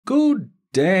Good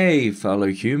day, fellow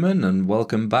human, and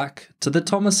welcome back to the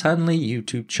Thomas Henley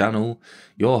YouTube channel,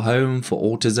 your home for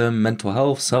autism, mental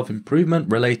health, self-improvement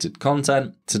related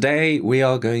content. Today we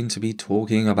are going to be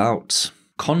talking about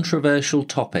controversial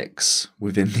topics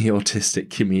within the autistic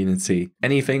community.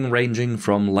 Anything ranging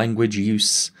from language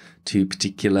use to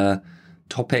particular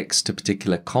topics to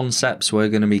particular concepts. We're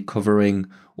going to be covering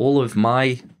all of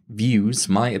my views,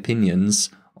 my opinions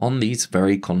on these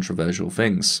very controversial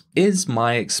things. Is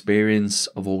my experience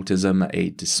of autism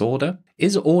a disorder?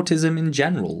 Is autism in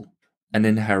general an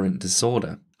inherent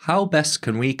disorder? How best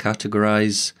can we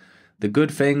categorize the good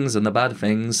things and the bad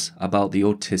things about the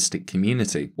autistic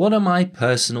community? What are my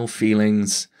personal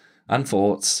feelings and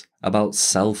thoughts about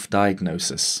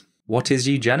self-diagnosis? What is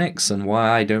eugenics and why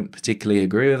I don't particularly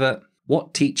agree with it?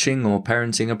 What teaching or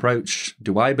parenting approach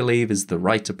do I believe is the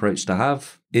right approach to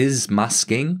have? Is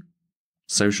masking,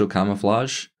 social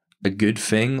camouflage, a good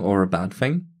thing or a bad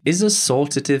thing? Is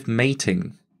assortative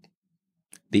mating,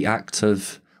 the act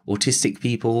of autistic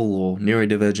people or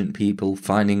neurodivergent people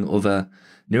finding other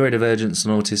neurodivergent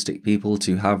and autistic people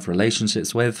to have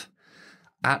relationships with,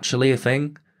 actually a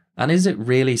thing? And is it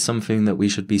really something that we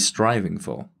should be striving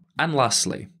for? And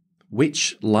lastly,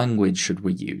 which language should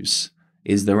we use?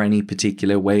 Is there any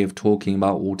particular way of talking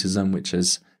about autism which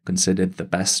is considered the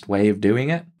best way of doing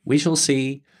it? We shall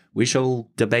see. We shall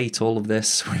debate all of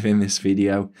this within this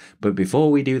video, but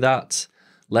before we do that,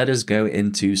 let us go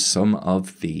into some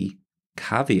of the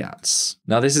caveats.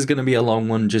 Now, this is going to be a long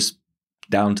one, just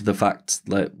down to the fact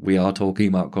that we are talking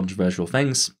about controversial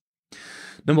things.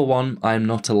 Number one, I'm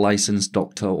not a licensed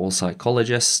doctor or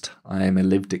psychologist. I am a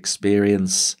lived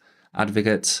experience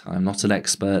advocate. I'm not an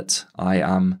expert. I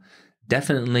am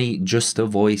definitely just a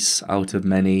voice out of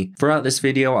many. Throughout this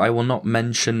video, I will not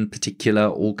mention particular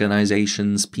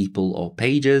organizations, people, or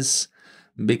pages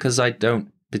because I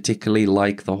don't particularly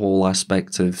like the whole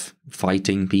aspect of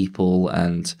fighting people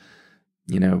and,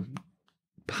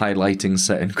 highlighting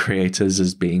certain creators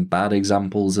as being bad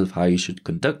examples of how you should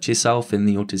conduct yourself in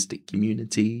the autistic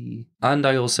community. And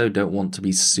I also don't want to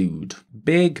be sued.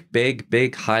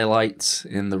 Big highlight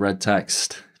in the red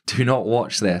text. Do not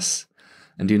watch this.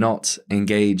 And do not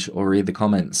engage or read the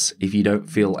comments if you don't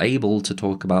feel able to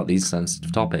talk about these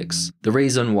sensitive topics. The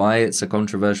reason why it's a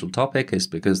controversial topic is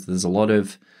because there's a lot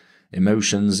of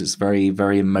emotions. It's very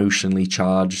emotionally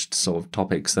charged sort of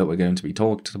topics that we're going to be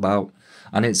talked about.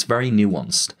 And it's very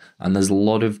nuanced. And there's a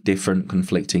lot of different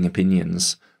conflicting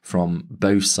opinions from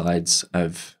both sides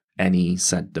of any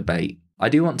said debate. I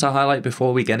do want to highlight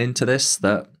before we get into this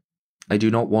that I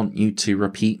do not want you to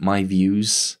repeat my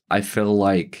views. I feel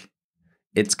like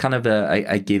it's kind of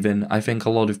a given. I think a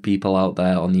lot of people out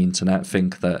there on the internet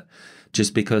think that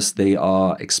just because they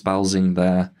are espousing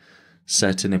their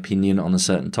certain opinion on a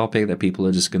certain topic, that people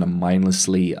are just going to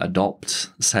mindlessly adopt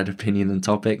said opinion and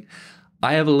topic.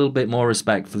 I have a little bit more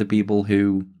respect for the people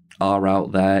who are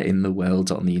out there in the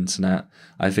world on the internet.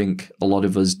 I think a lot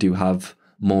of us do have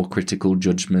more critical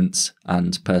judgments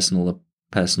and personal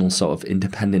sort of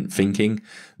independent thinking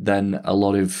than a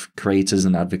lot of creators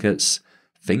and advocates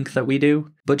think that we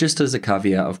do. But just as a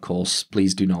caveat, of course,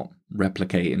 please do not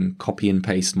replicate and copy and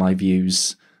paste my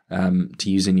views to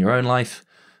use in your own life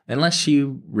unless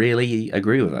you really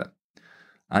agree with it.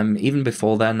 Even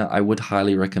before then, I would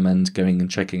highly recommend going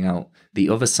and checking out the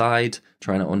other side,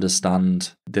 trying to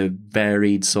understand the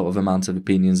varied sort of amount of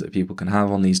opinions that people can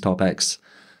have on these topics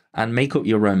and make up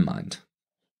your own mind.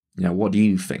 What do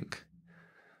you think?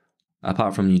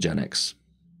 Apart from eugenics.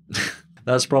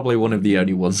 That's probably one of the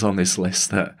only ones on this list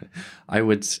that I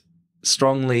would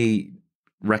strongly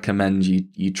recommend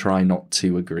you try not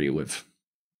to agree with.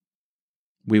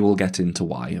 We will get into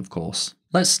why, of course.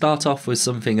 Let's start off with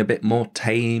something a bit more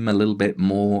tame, a little bit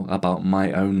more about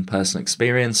my own personal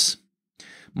experience.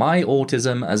 My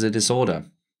autism as a disorder.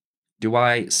 Do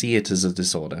I see it as a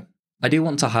disorder? I do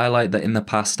want to highlight that in the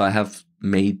past I have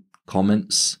made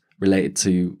comments related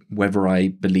to whether I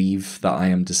believe that I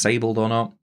am disabled or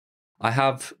not. I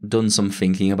have done some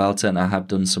thinking about it and I have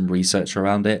done some research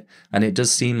around it, and it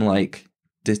does seem like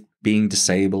being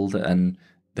disabled and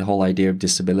the whole idea of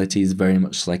disability is very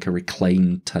much like a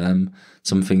reclaimed term,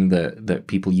 something that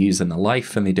people use in their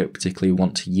life and they don't particularly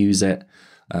want to use it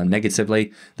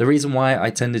negatively. The reason why I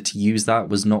tended to use that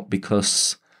was not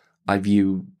because I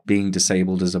view being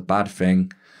disabled as a bad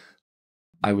thing.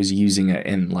 I was using it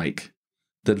in like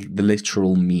the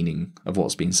literal meaning of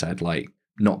what's being said, like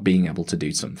not being able to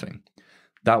do something.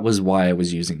 That was why I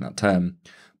was using that term,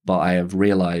 but I have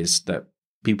realized that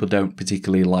people don't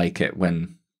particularly like it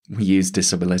when we use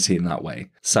disability in that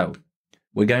way. So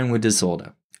we're going with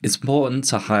disorder. It's important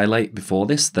to highlight before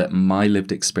this that my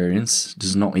lived experience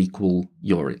does not equal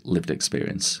your lived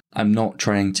experience. I'm not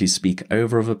trying to speak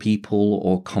over other people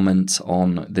or comment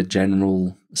on the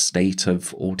general state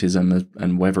of autism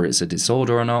and whether it's a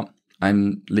disorder or not.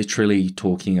 I'm literally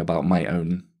talking about my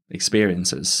own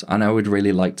experiences, and I would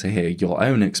really like to hear your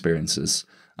own experiences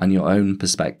and your own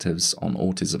perspectives on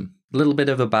autism. A little bit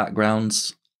of a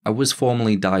background. I was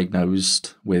formally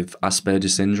diagnosed with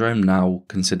Asperger's syndrome, now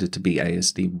considered to be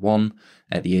ASD1,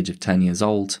 at the age of 10 years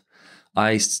old.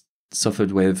 I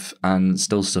suffered with, and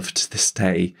still suffer to this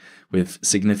day, with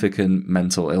significant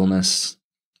mental illness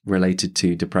related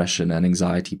to depression and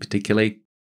anxiety particularly,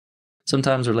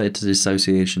 sometimes related to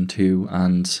dissociation too,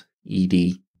 and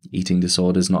ED, eating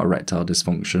disorders, not erectile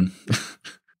dysfunction.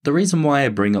 The reason why I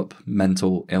bring up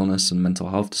mental illness and mental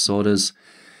health disorders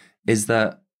is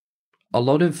that a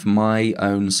lot of my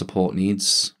own support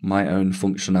needs, my own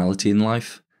functionality in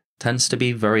life, tends to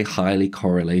be very highly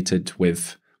correlated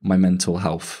with my mental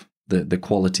health, the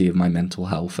quality of my mental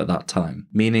health at that time.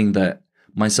 Meaning that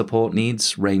my support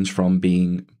needs range from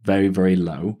being very, very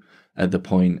low, at the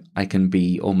point I can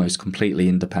be almost completely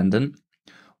independent,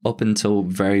 up until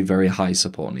very, very high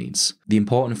support needs. The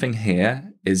important thing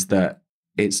here is that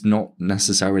it's not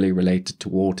necessarily related to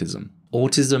autism.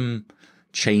 Autism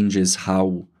changes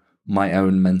how my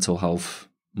own mental health,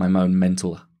 my own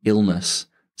mental illness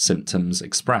symptoms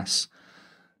express,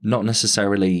 not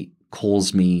necessarily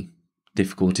cause me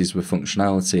difficulties with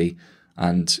functionality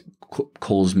and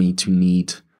cause me to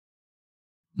need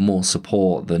more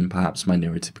support than perhaps my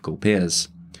neurotypical peers.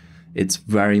 It's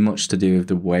very much to do with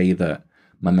the way that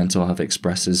my mental health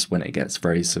expresses when it gets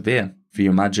very severe. If you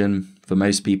imagine, for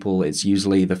most people, it's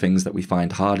usually the things that we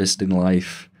find hardest in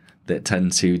life that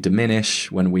tend to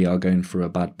diminish when we are going through a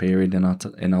bad period in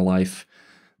our life.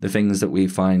 The things that we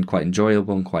find quite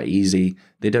enjoyable and quite easy,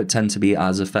 they don't tend to be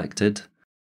as affected.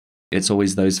 It's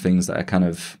always those things that are kind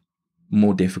of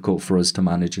more difficult for us to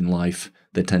manage in life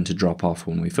that tend to drop off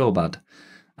when we feel bad.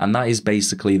 And that is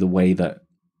basically the way that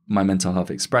my mental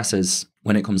health expresses.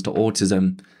 When it comes to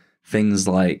autism, things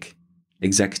like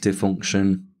executive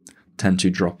function tend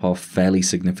to drop off fairly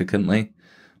significantly.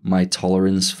 My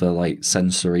tolerance for like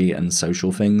sensory and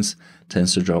social things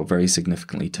tends to drop very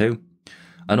significantly too.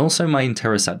 And also my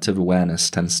interoceptive awareness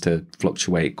tends to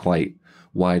fluctuate quite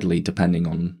widely depending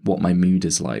on what my mood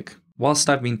is like. Whilst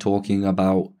I've been talking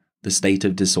about the state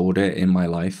of disorder in my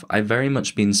life, I've very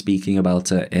much been speaking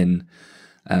about it in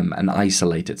an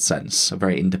isolated sense, a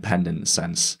very independent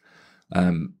sense.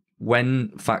 When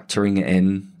factoring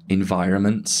in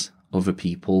environments, other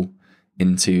people,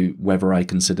 into whether I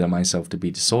consider myself to be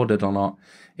disordered or not,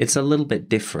 it's a little bit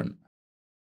different.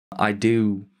 I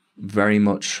do very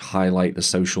much highlight the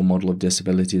social model of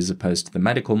disability as opposed to the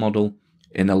medical model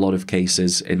in a lot of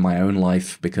cases in my own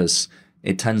life, because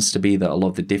it tends to be that a lot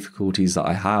of the difficulties that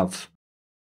I have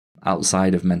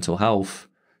outside of mental health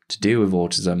to do with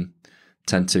autism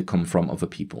tend to come from other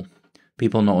people.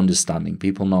 People not understanding,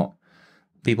 people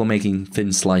making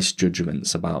thin sliced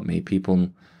judgments about me, people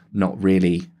not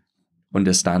really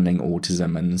understanding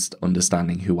autism and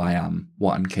understanding who I am,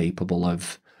 what I'm capable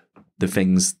of, the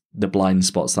things, the blind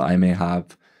spots that I may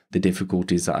have, the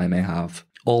difficulties that I may have.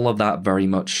 All of that very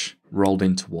much rolled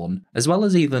into one, as well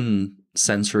as even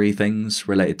sensory things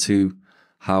related to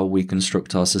how we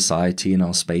construct our society and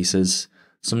our spaces.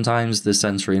 Sometimes the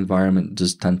sensory environment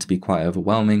does tend to be quite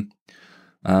overwhelming,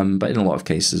 but in a lot of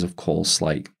cases, of course,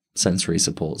 like sensory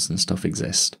supports and stuff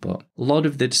exist. But a lot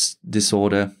of this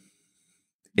disorder,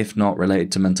 if not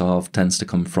related to mental health, tends to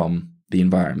come from the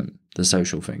environment, the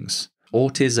social things.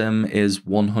 Autism is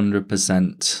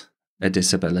 100% a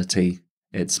disability.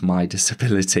 It's my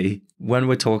disability. When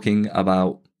we're talking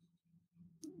about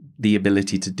the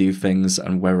ability to do things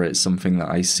and whether it's something that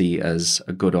I see as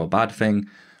a good or bad thing,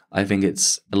 I think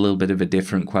it's a little bit of a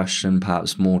different question,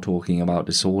 perhaps more talking about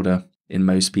disorder in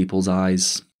most people's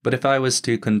eyes. But if I was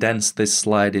to condense this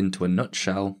slide into a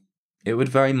nutshell, it would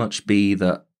very much be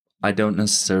that I don't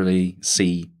necessarily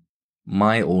see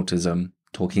my autism,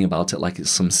 talking about it like it's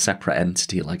some separate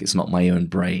entity, like it's not my own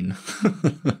brain.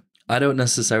 I don't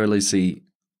necessarily see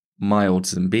my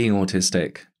autism, being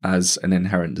autistic, as an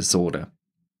inherent disorder.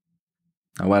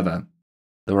 However,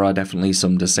 there are definitely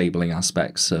some disabling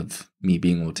aspects of me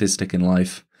being autistic in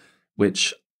life,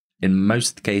 which in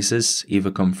most cases either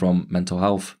come from mental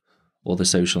health or the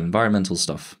social environmental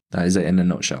stuff. That is it in a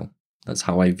nutshell. That's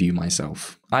how I view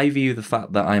myself. I view the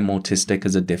fact that I'm autistic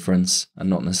as a difference and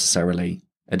not necessarily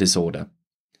a disorder.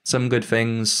 Some good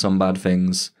things, some bad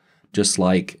things, just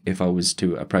like if I was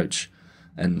to approach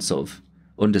and sort of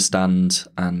understand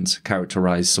and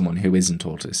characterize someone who isn't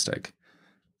autistic.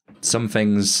 Some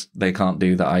things they can't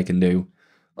do that I can do,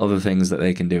 other things that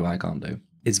they can do I can't do.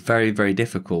 It's very, very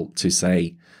difficult to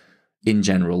say, in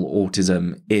general,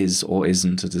 autism is or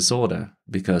isn't a disorder,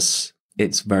 because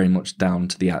it's very much down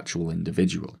to the actual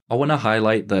individual. I want to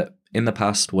highlight that in the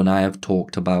past, when I have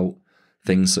talked about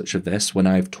things such as this, when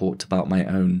I've talked about my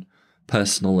own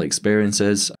personal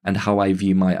experiences and how I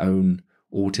view my own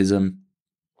autism,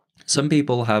 some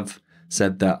people have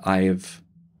said that I have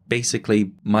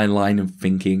basically, my line of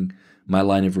thinking, my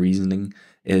line of reasoning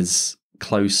is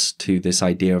close to this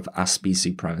idea of Aspie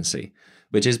supremacy,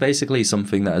 which is basically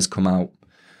something that has come out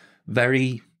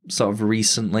very sort of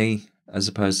recently, as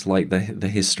opposed to like the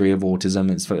history of autism.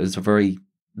 It's a very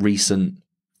recent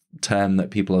term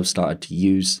that people have started to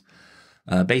use,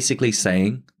 basically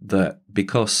saying that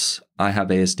because I have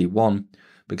ASD1,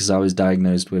 because I was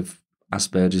diagnosed with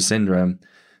Asperger's syndrome,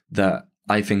 that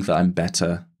I think that I'm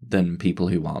better than people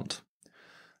who aren't.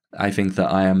 I think that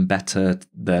I am better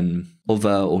than other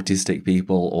autistic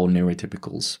people or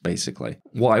neurotypicals, basically.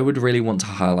 What I would really want to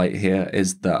highlight here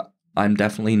is that I'm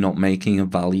definitely not making a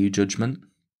value judgment,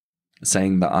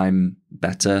 saying that I'm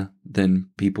better than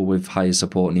people with higher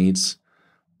support needs,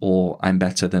 or I'm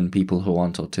better than people who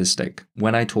aren't autistic.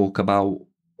 When I talk about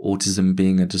autism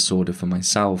being a disorder for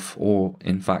myself, or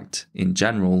in fact, in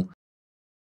general,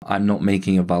 I'm not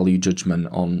making a value judgment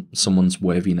on someone's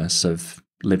worthiness of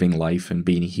living life and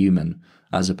being a human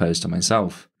as opposed to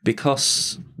myself.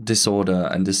 Because disorder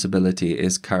and disability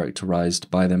is characterized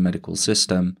by the medical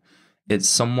system, it's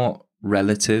somewhat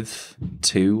relative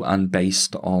to and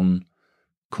based on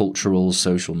cultural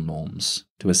social norms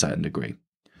to a certain degree.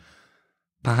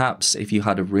 Perhaps if you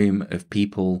had a room of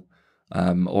people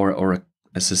or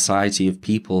a society of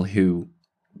people who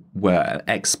were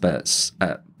experts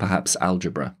at perhaps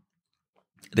algebra,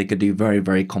 they could do very,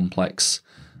 very complex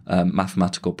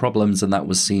mathematical problems, and that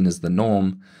was seen as the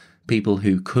norm. People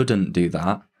who couldn't do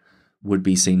that would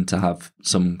be seen to have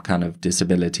some kind of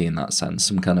disability in that sense,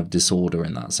 some kind of disorder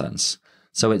in that sense.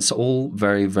 So it's all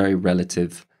very, very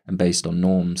relative and based on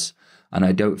norms. And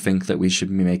I don't think that we should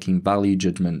be making value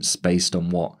judgments based on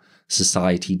what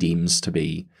society deems to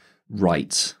be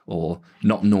right or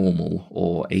not normal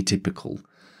or atypical.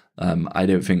 I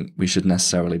don't think we should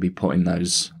necessarily be putting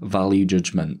those value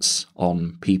judgments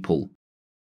on people.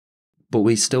 But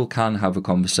we still can have a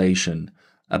conversation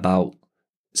about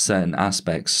certain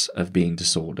aspects of being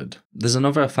disordered. There's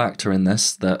another factor in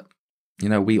this that,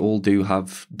 we all do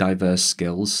have diverse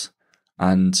skills,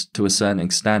 and to a certain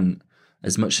extent,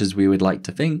 as much as we would like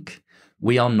to think,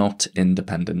 we are not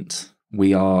independent.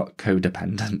 We are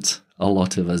codependent, a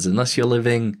lot of us, unless you're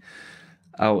living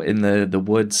out in the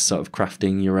woods, sort of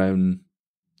crafting your own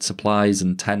supplies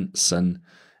and tents and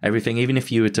everything. Even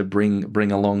if you were to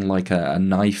bring along like a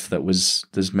knife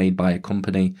that's made by a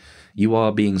company, you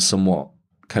are being somewhat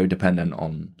codependent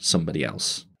on somebody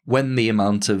else. When the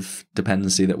amount of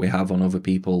dependency that we have on other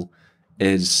people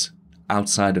is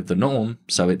outside of the norm,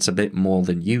 so it's a bit more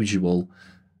than usual,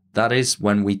 that is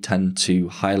when we tend to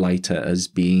highlight it as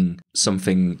being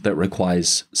something that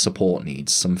requires support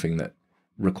needs, something that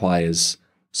requires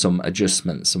some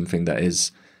adjustment, something that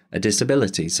is a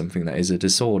disability, something that is a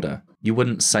disorder. You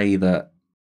wouldn't say that,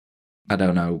 I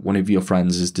don't know, one of your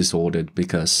friends is disordered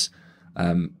because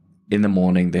in the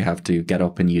morning they have to get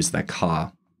up and use their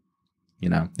car.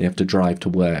 They have to drive to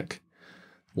work.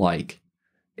 Like,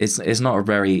 it's not a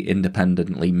very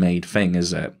independently made thing,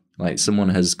 is it? Like, someone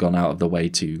has gone out of the way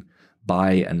to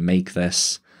buy and make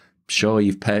this. Sure,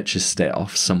 you've purchased it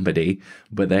off somebody,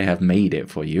 but they have made it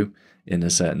for you in a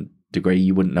certain degree.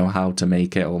 You wouldn't know how to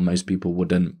make it, or most people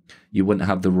wouldn't. You wouldn't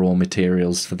have the raw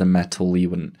materials for the metal.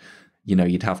 You wouldn't,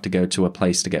 you'd have to go to a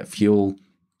place to get fuel.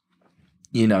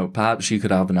 Perhaps you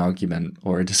could have an argument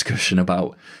or a discussion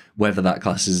about whether that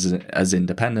classes as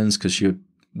independence because you're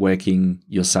working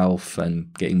yourself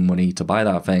and getting money to buy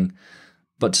that thing.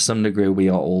 But to some degree, we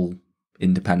are all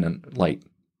independent, like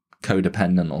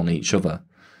codependent on each other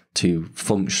to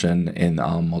function in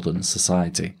our modern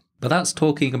society. But that's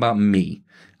talking about me,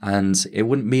 and it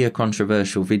wouldn't be a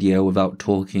controversial video without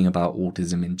talking about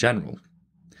autism in general.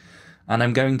 And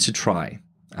I'm going to try,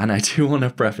 and I do want to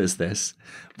preface this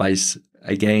by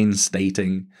again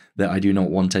stating that I do not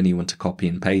want anyone to copy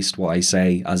and paste what I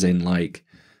say, as in like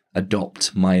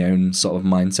adopt my own sort of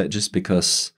mindset just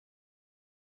because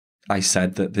I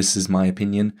said that this is my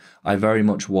opinion. I very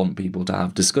much want people to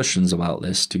have discussions about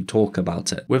this, to talk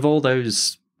about it. With all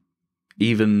those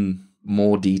even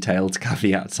more detailed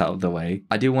caveats out of the way,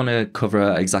 I do want to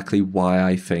cover exactly why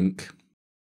I think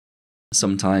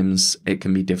sometimes it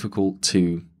can be difficult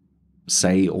to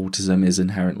say autism is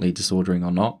inherently disordering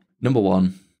or not. Number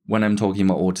one, when I'm talking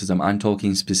about autism, I'm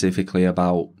talking specifically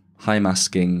about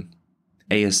high-masking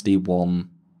ASD1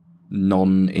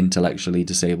 non-intellectually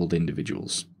disabled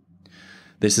individuals.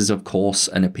 This is, of course,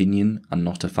 an opinion and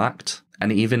not a fact.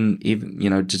 And even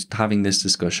just having this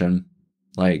discussion,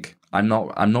 like, I'm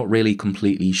not really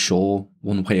completely sure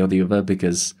one way or the other,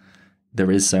 because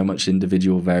there is so much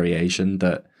individual variation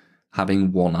that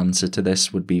having one answer to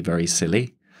this would be very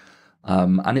silly.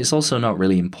 And it's also not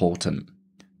really important,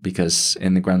 because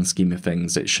in the grand scheme of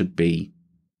things, it should be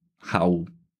how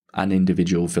an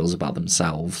individual feels about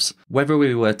themselves. Whether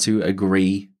we were to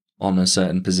agree on a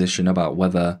certain position about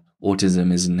whether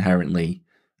autism is inherently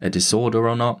a disorder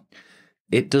or not,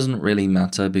 it doesn't really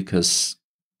matter, because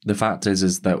the fact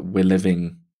is that we're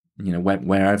living,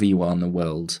 wherever you are in the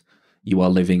world, you are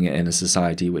living in a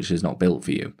society which is not built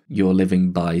for you. You're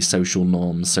living by social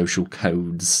norms, social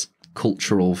codes,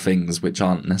 cultural things which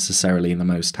aren't necessarily the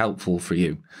most helpful for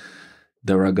you.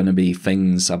 There are going to be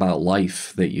things about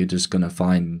life that you're just going to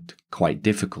find quite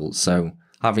difficult. So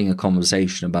having a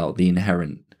conversation about the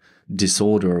inherent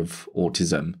disorder of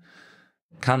autism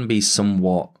can be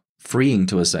somewhat freeing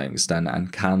to a certain extent,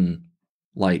 and can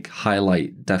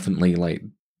highlight definitely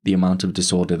the amount of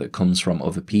disorder that comes from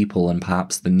other people, and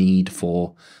perhaps the need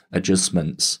for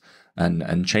adjustments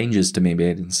and changes to be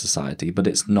made in society. But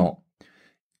it's not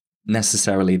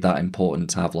necessarily that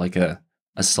important to have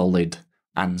a solid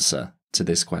answer to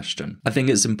this question. I think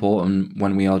it's important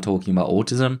when we are talking about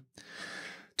autism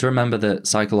to remember that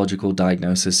psychological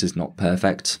diagnosis is not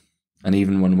perfect. And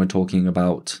even when we're talking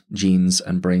about genes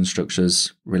and brain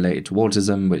structures related to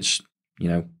autism, which,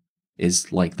 is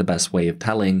the best way of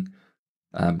telling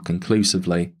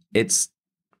conclusively, it's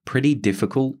pretty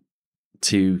difficult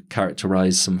to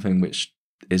characterize something which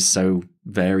is so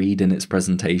varied in its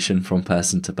presentation from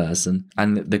person to person.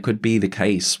 And there could be the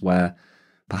case where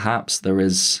perhaps there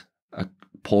is a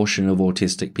portion of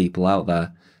autistic people out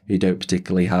there who don't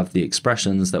particularly have the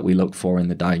expressions that we look for in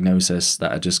the diagnosis,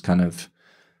 that are just kind of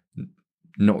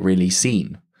not really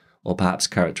seen, or perhaps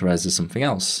characterized as something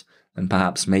else. And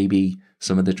perhaps maybe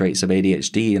some of the traits of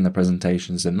ADHD and the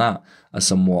presentations in that are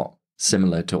somewhat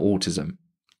similar to autism.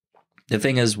 The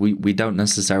thing is, we don't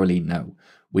necessarily know.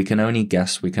 We can only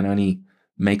guess, we can only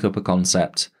make up a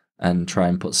concept and try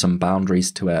and put some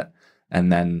boundaries to it,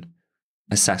 and then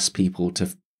assess people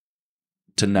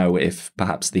to know if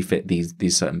perhaps they fit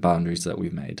these certain boundaries that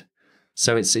we've made.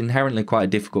 So it's inherently quite a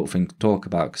difficult thing to talk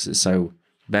about, because it's so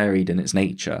varied in its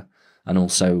nature, and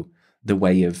also the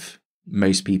way of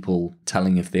most people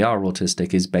telling if they are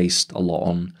autistic is based a lot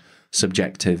on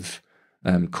subjective,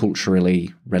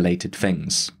 culturally related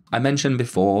things. I mentioned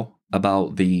before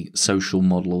about the social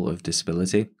model of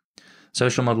disability.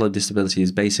 Social model of disability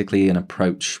is basically an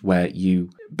approach where you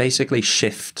basically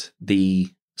shift the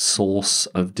source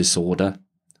of disorder,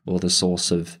 or the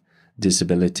source of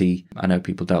disability. I know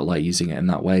people don't like using it in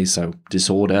that way, so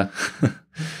disorder,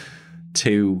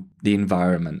 to the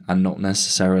environment and not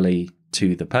necessarily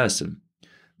to the person.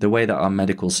 The way that our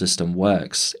medical system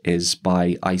works is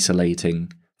by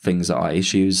isolating things that are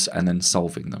issues and then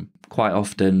solving them. Quite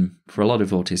often, for a lot of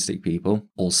autistic people,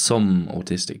 or some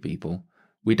autistic people,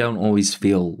 we don't always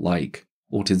feel like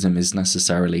autism is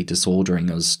necessarily disordering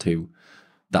us to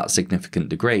that significant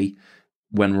degree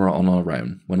when we're on our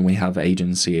own, when we have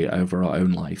agency over our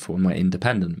own life, when we're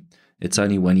independent. It's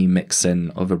only when you mix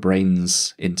in other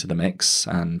brains into the mix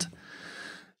and,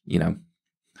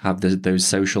 have those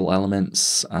social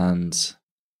elements and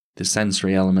the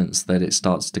sensory elements that it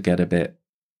starts to get a bit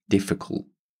difficult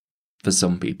for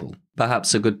some people.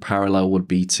 Perhaps a good parallel would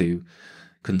be to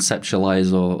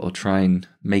conceptualize or try and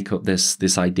make up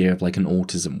this idea of an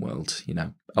autism world,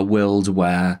 a world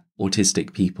where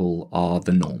autistic people are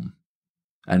the norm,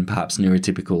 and perhaps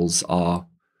neurotypicals are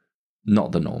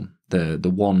not the norm, the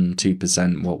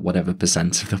 1-2%, whatever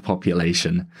percent of the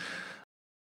population.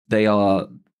 They are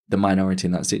the minority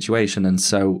in that situation, and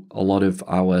so a lot of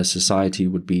our society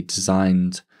would be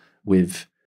designed with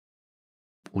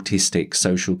autistic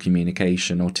social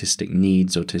communication, autistic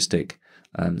needs, autistic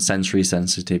sensory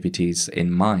sensitivities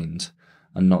in mind,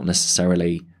 and not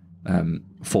necessarily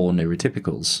for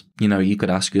neurotypicals. You could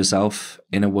ask yourself,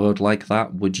 in a world like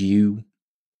that, would you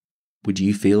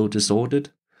feel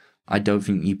disordered? I don't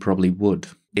think you probably would.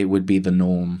 It would be the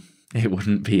norm. It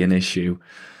wouldn't be an issue.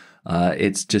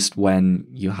 It's just when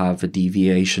you have a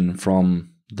deviation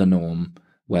from the norm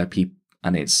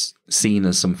and it's seen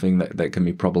as something that can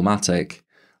be problematic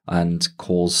and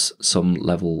cause some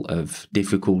level of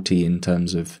difficulty in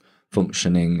terms of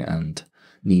functioning and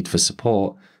need for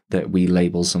support, that we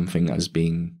label something as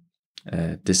being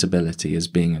a disability, as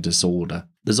being a disorder.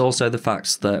 There's also the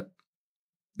fact that,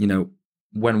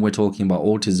 when we're talking about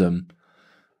autism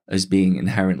as being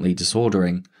inherently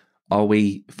disordering, are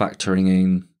we factoring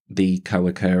in the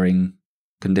co-occurring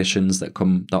conditions that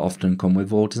often come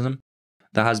with autism?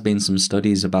 There has been some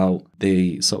studies about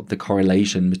the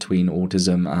correlation between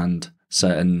autism and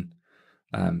certain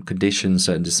conditions,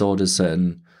 certain disorders,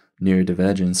 certain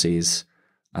neurodivergencies,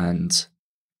 and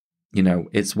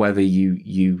it's whether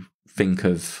you think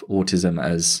of autism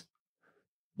as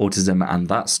autism and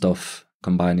that stuff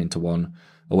combined into one,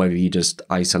 or whether you just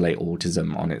isolate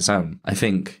autism on its own. I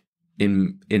think,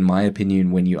 in my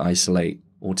opinion, when you isolate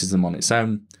autism on its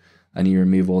own and you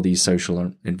remove all these social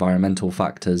and environmental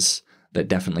factors that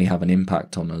definitely have an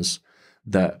impact on us,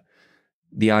 that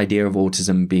the idea of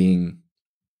autism being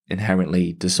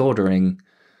inherently disordering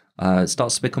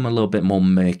starts to become a little bit more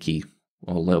murky,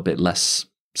 or a little bit less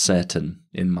certain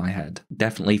in my head.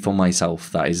 Definitely for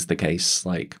myself, that is the case.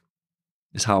 Like,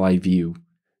 it's how I view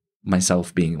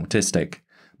myself being autistic.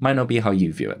 Might not be how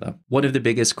you view it, though. One of the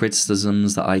biggest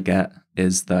criticisms that I get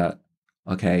is that,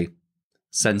 okay,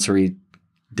 sensory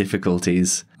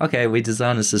difficulties. Okay, we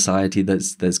design a society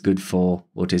that's good for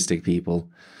autistic people.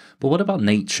 But what about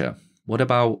nature? What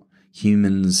about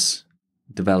humans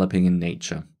developing in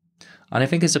nature? And I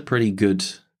think it's a pretty good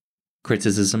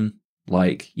criticism.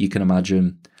 Like, you can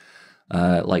imagine,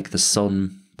 like the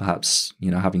sun, perhaps,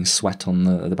 having sweat on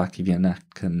the back of your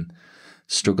neck and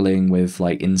struggling with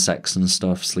like insects and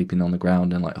stuff, sleeping on the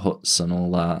ground in like huts and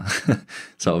all that.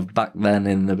 Sort of back then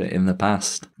in the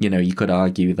past, you could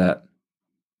argue that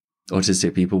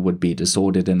autistic people would be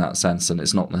disordered in that sense, and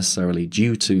it's not necessarily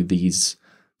due to these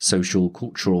social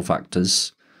cultural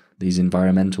factors, these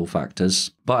environmental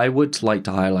factors. But I would like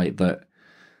to highlight that,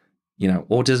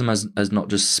 autism has not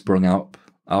just sprung out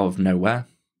of nowhere.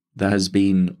 There has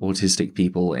been autistic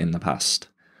people in the past,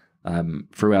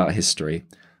 throughout history.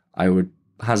 I would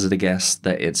hazard a guess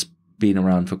that it's been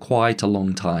around for quite a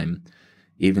long time,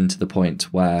 even to the point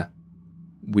where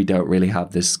we don't really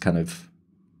have this kind of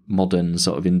modern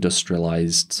sort of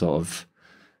industrialized sort of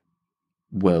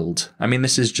world. I mean,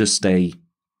 this is just a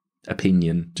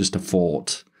opinion, just a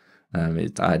thought.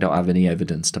 I don't have any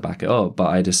evidence to back it up, but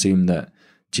I'd assume that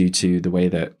due to the way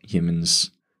that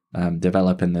humans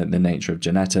develop in the nature of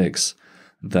genetics,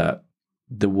 that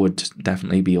there would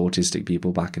definitely be autistic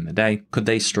people back in the day. Could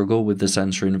they struggle with the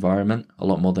sensory environment a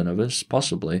lot more than others?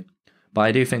 Possibly. But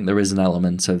I do think there is an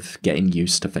element of getting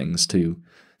used to things, to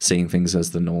seeing things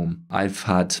as the norm. I've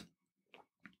had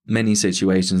many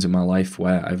situations in my life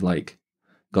where I've like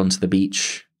gone to the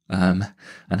beach and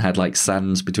had like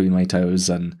sand between my toes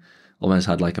and almost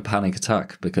had like a panic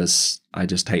attack because I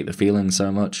just hate the feeling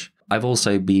so much. I've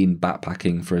also been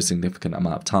backpacking for a significant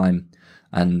amount of time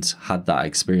and had that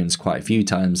experience quite a few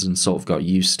times and sort of got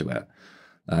used to it.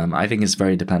 I think it's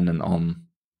very dependent on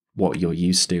what you're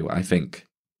used to. I think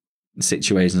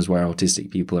situations where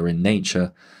autistic people are in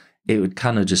nature, it would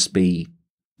kind of just be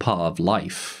part of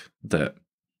life that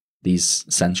these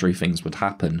sensory things would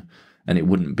happen, and it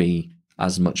wouldn't be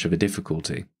as much of a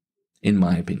difficulty, in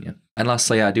my opinion. And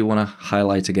lastly, I do want to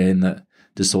highlight again that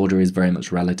disorder is very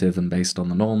much relative and based on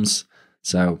the norms.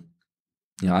 So,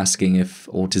 asking if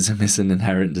autism is an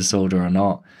inherent disorder or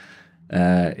not,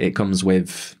 it comes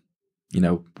with,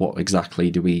 what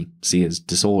exactly do we see as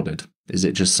disordered? Is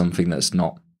it just something that's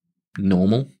not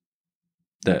normal,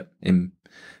 that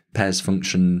impairs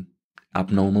function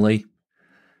abnormally?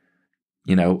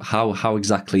 How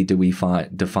exactly do we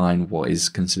define what is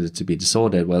considered to be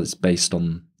disordered? Well, it's based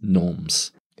on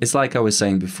norms. It's like I was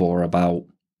saying before about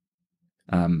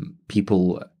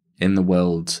people in the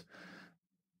world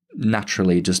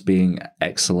naturally just being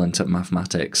excellent at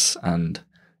mathematics and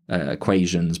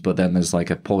equations, but then there's like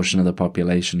a portion of the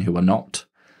population who are not.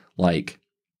 Like,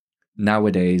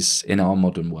 nowadays in our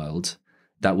modern world,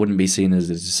 that wouldn't be seen as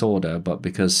a disorder, but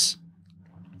because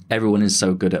everyone is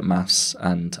so good at maths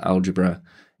and algebra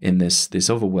in this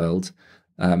other world,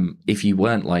 if you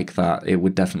weren't like that, it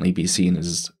would definitely be seen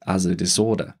as a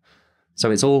disorder. So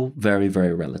it's all very,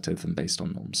 very relative and based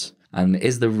on norms. And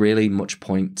is there really much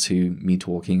point to me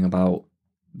talking about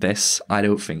this? I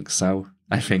don't think so.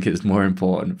 I think it's more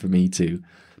important for me to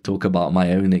talk about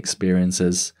my own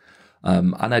experiences.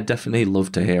 And I'd definitely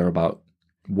love to hear about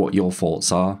what your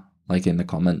thoughts are, like in the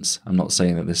comments. I'm not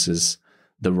saying that this is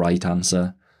the right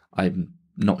answer. I'm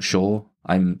not sure.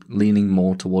 I'm leaning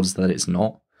more towards that it's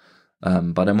not.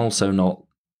 But I'm also not,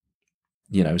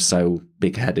 so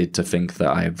big-headed to think that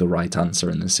I have the right answer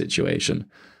in this situation.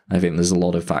 I think there's a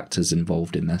lot of factors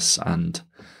involved in this, and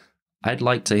I'd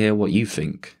like to hear what you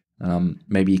think.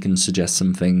 Maybe you can suggest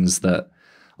some things that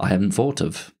I haven't thought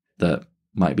of that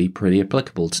might be pretty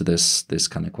applicable to this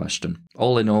kind of question.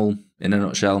 All in all, in a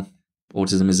nutshell,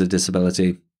 autism is a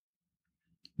disability.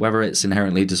 Whether it's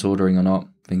inherently disordering or not,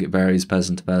 I think it varies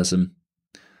person to person.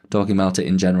 Talking about it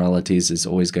in generalities is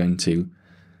always going to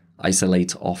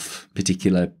isolate off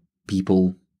particular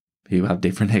people who have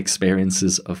different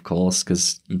experiences, of course,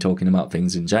 because you're talking about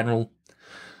things in general.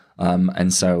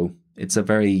 And so it's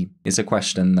a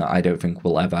question that I don't think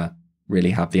we'll ever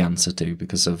really have the answer to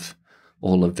because of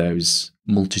all of those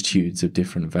multitudes of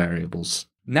different variables.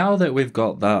 Now that we've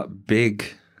got that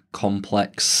big,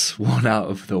 complex one out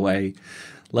of the way,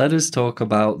 let us talk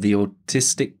about the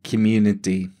autistic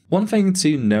community. One thing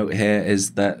to note here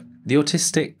is that the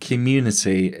autistic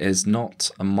community is not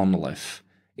a monolith.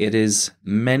 It is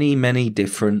many, many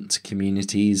different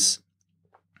communities,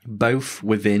 both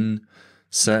within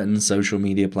certain social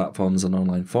media platforms and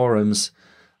online forums,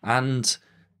 and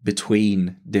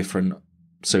between different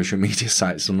social media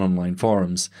sites and online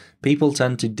forums. People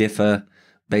tend to differ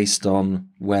based on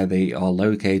where they are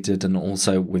located and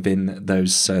also within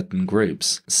those certain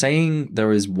groups. Saying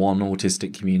there is one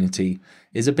autistic community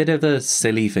is a bit of a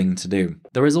silly thing to do.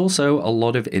 There is also a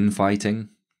lot of infighting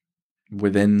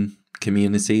within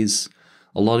communities,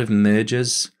 a lot of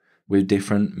mergers with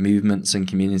different movements and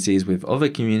communities with other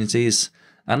communities,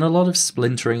 and a lot of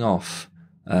splintering off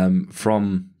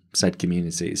from said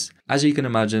communities. As you can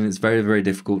imagine, it's very, very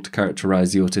difficult to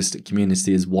characterize the autistic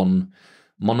community as one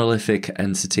monolithic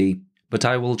entity, but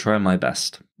I will try my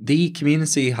best. The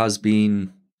community has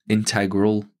been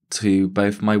integral to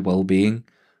both my well-being,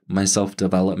 my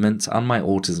self-development, and my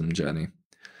autism journey.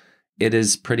 It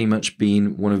has pretty much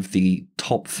been one of the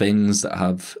top things that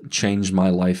have changed my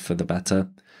life for the better.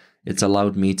 It's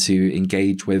allowed me to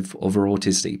engage with other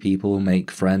autistic people, make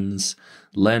friends,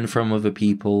 learn from other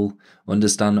people,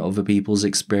 understand other people's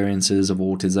experiences of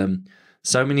autism.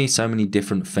 So many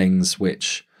different things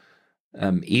which,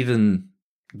 even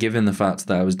given the fact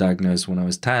that I was diagnosed when I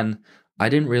was 10, I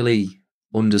didn't really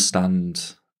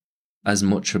understand as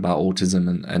much about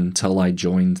autism until I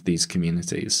joined these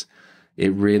communities.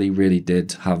 It really, really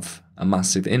did have a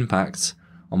massive impact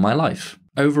on my life.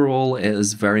 Overall, it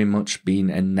has very much been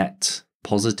a net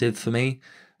positive for me,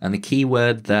 and the key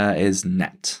word there is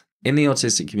net. In the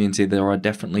autistic community, there are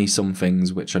definitely some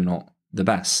things which are not the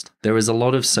best. There is a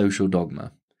lot of social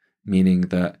dogma, meaning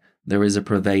that there is a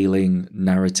prevailing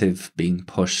narrative being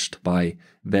pushed by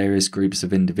various groups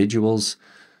of individuals,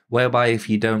 whereby if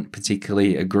you don't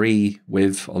particularly agree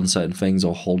with on certain things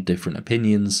or hold different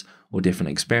opinions or different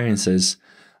experiences,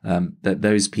 that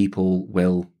those people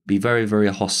will be very, very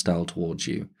hostile towards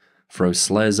you, throw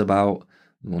slurs about,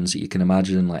 the ones that you can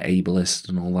imagine, like ableist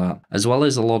and all that, as well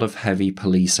as a lot of heavy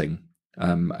policing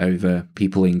over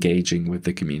people engaging with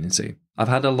the community. I've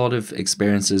had a lot of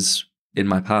experiences in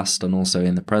my past and also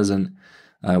in the present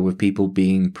with people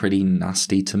being pretty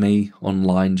nasty to me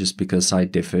online just because I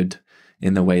differed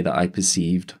in the way that I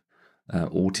perceived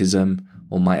autism,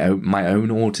 or my own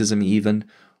autism even,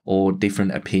 or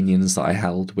different opinions that I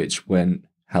held which weren't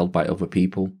held by other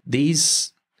people.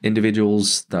 These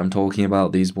individuals that I'm talking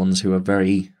about, these ones who are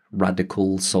very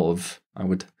radical, sort of, I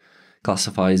would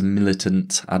classify as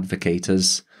militant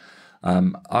advocators,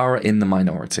 are in the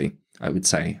minority, I would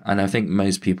say. And I think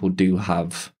most people do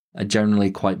have a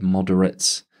generally quite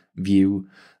moderate view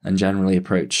and generally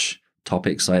approach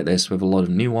topics like this with a lot of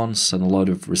nuance and a lot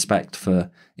of respect for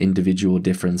individual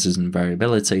differences and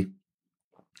variability.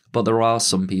 But there are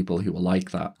some people who are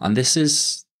like that. And this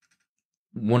is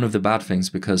one of the bad things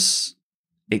because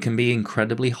it can be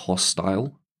incredibly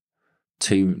hostile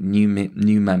to new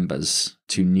members,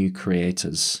 to new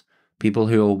creators, people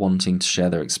who are wanting to share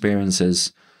their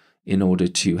experiences in order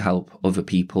to help other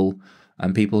people,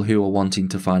 and people who are wanting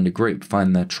to find a group,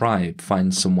 find their tribe,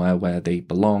 find somewhere where they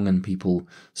belong and people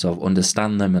sort of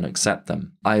understand them and accept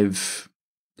them. I've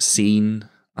seen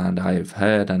and I have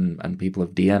heard and people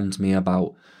have DM'd me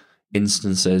about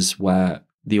instances where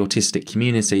the autistic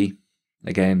community,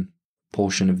 again,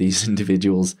 portion of these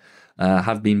individuals,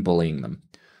 have been bullying them,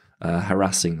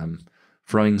 harassing them,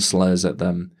 throwing slurs at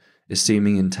them,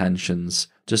 assuming intentions,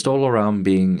 just all around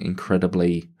being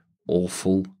incredibly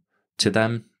awful to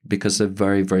them because of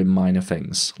very, very minor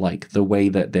things, like the way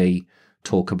that they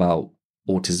talk about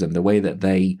autism, the way that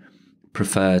they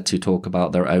prefer to talk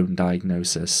about their own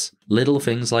diagnosis. Little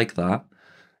things like that,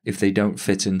 if they don't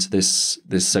fit into this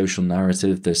social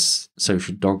narrative, this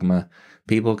social dogma,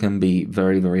 people can be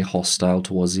very, very hostile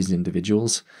towards these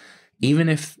individuals, even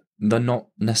if they're not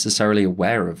necessarily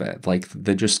aware of it. Like,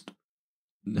 they're just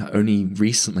only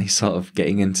recently sort of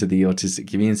getting into the autistic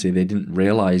community. They didn't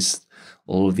realize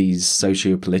all of these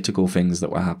socio-political things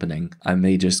that were happening, and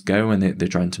they just go and they're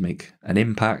trying to make an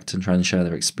impact and trying to share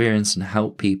their experience and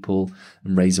help people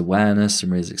and raise awareness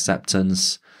and raise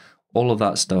acceptance, all of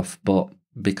that stuff. But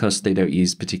because they don't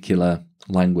use particular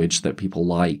language that people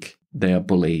like, they are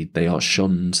bullied, they are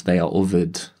shunned, they are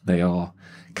othered, they are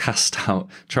cast out.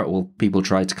 People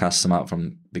try to cast them out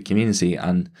from the community,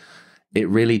 and it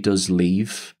really does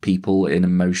leave people in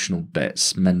emotional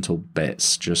bits, mental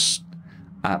bits, just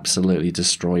absolutely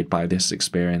destroyed by this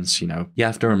experience. You know, you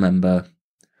have to remember,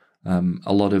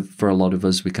 for a lot of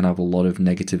us, we can have a lot of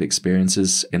negative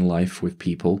experiences in life with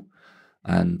people,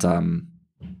 and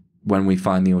when we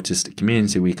find the autistic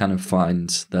community, we kind of find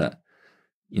that,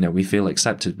 you know, we feel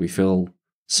accepted, we feel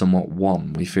somewhat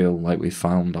one, we feel like we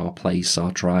found our place,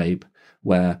 our tribe,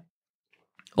 where,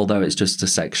 although it's just a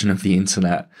section of the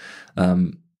internet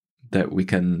that we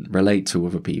can relate to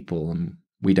other people, and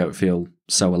we don't feel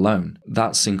so alone.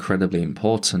 That's incredibly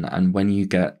important. And when you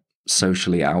get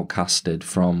socially outcasted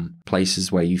from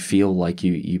places where you feel like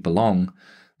you belong,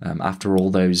 after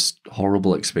all those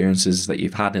horrible experiences that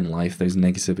you've had in life, those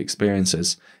negative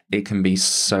experiences, it can be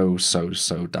so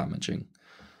damaging.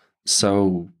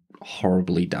 So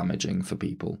horribly damaging for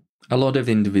people. A lot of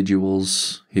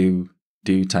individuals who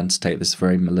do tend to take this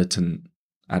very militant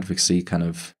advocacy, kind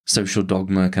of social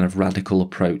dogma, kind of radical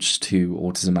approach to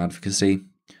autism advocacy,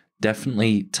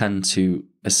 definitely tend to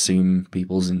assume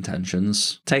people's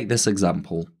intentions. Take this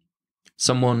example.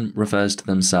 Someone refers to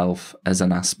themselves as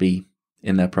an Aspie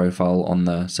in their profile on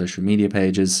the social media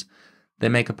pages. They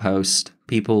make a post.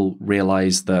 People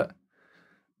realize that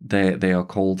they are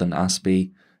called an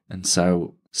Aspie, and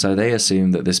so they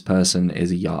assume that this person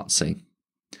is a Yahtzee,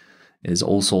 is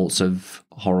all sorts of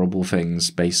horrible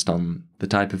things based on the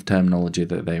type of terminology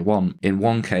that they want. In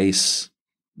one case,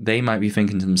 they might be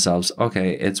thinking to themselves,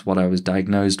 okay, it's what I was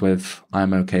diagnosed with.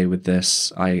 I'm okay with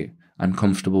this. I'm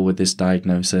comfortable with this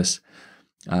diagnosis.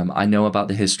 I know about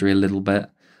the history a little bit,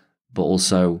 but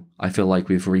also I feel like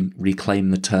we've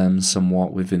reclaimed the terms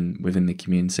somewhat within the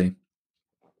community.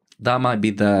 That might be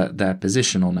their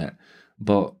position on it,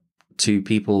 but to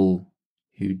people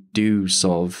who do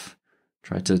sort of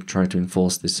try to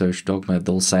enforce this social dogma,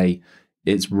 they'll say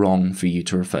it's wrong for you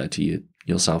to refer to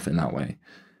yourself in that way.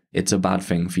 It's a bad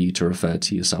thing for you to refer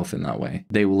to yourself in that way.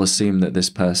 They will assume that this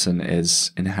person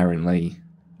is inherently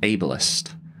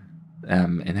ableist,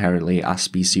 inherently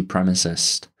Aspie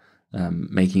supremacist,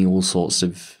 making all sorts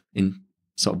of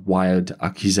wild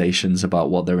accusations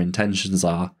about what their intentions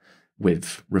are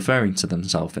with referring to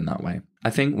themselves in that way.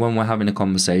 I think when we're having a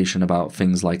conversation about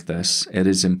things like this, it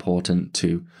is important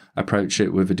to approach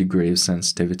it with a degree of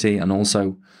sensitivity, and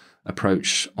also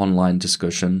approach online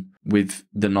discussion with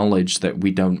the knowledge that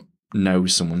we don't know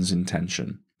someone's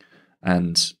intention,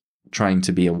 and trying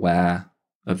to be aware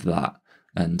of that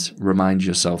and remind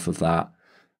yourself of that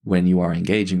when you are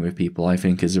engaging with people, I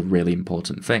think is a really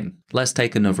important thing. Let's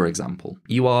take another example.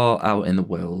 You are out in the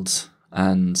world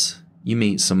and you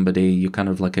meet somebody, you're kind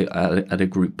of like at a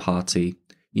group party,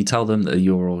 you tell them that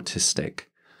you're autistic,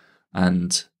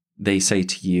 and they say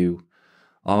to you,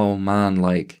 oh man,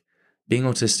 like, being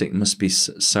autistic must be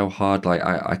so hard, like,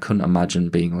 I couldn't imagine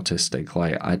being autistic,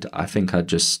 like, I think I'd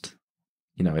just,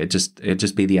 you know, it'd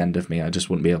just be the end of me, I just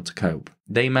wouldn't be able to cope.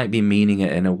 They might be meaning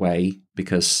it in a way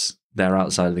because they're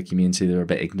outside of the community, they're a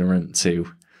bit ignorant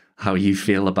to how you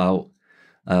feel about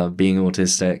being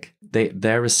autistic.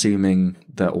 They're assuming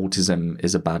that autism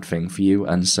is a bad thing for you,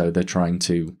 and so they're trying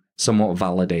to somewhat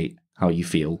validate how you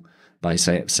feel by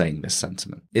saying this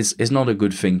sentiment. It's not a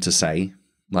good thing to say,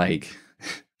 like,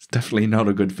 it's definitely not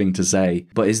a good thing to say,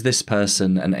 but is this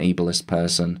person an ableist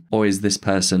person, or is this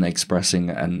person expressing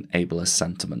an ableist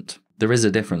sentiment? There is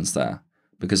a difference there,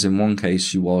 because in one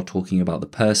case you are talking about the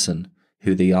person,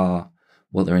 who they are,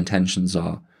 what their intentions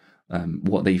are,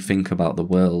 what they think about the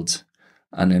world,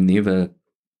 and in the other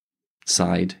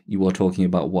side, you are talking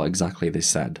about what exactly they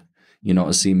said. You're not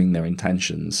assuming their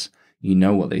intentions. You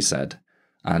know what they said,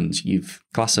 and you've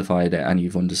classified it and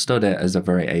you've understood it as a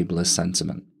very ableist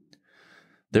sentiment.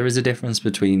 There is a difference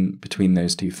between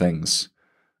those two things,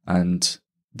 and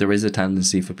there is a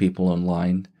tendency for people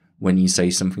online, when you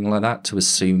say something like that, to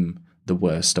assume the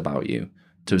worst about you,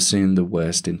 to assume the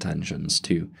worst intentions,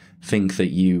 to think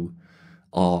that you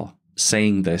are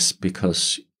saying this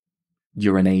because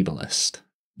you're an ableist,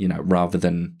 you know, rather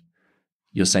than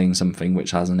you're saying something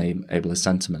which has an ableist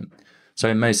sentiment. So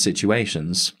in most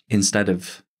situations, instead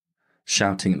of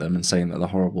shouting at them and saying that they're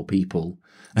horrible people,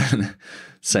 and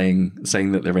saying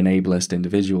that they're an ableist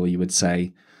individual, you would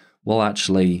say, well,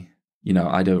 actually, you know,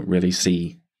 I don't really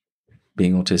see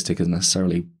being autistic as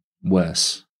necessarily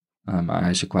worse. I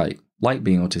actually like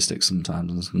being autistic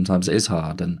sometimes, and sometimes it is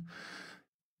hard. And,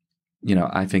 you know,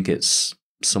 I think it's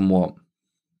somewhat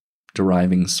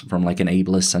deriving from like an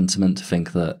ableist sentiment to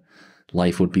think that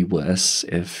life would be worse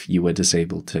if you were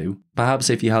disabled too. Perhaps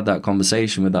if you had that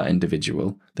conversation with that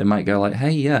individual, they might go like,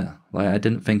 hey, yeah, like I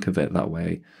didn't think of it that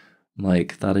way.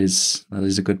 Like that is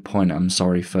a good point. I'm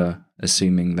sorry for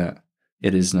assuming that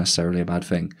it is necessarily a bad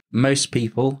thing. Most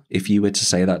people, if you were to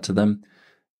say that to them,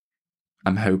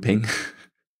 I'm hoping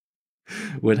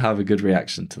would have a good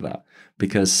reaction to that,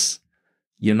 because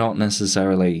you're not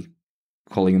necessarily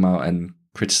calling them out and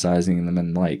criticizing them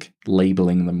and like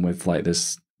labeling them with like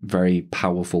this very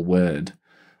powerful word,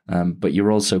 but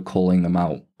you're also calling them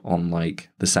out on like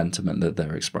the sentiment that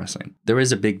they're expressing. There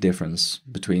is a big difference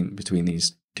between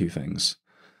these two things.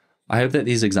 I hope that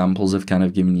these examples have kind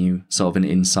of given you sort of an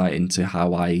insight into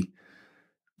how I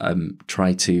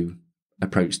try to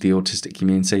approach the autistic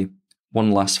community.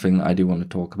 One last thing that I do want to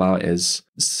talk about is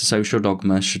social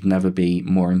dogma should never be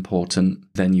more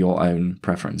important than your own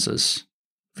preferences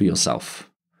for yourself,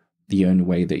 the own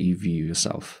way that you view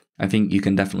yourself. I think you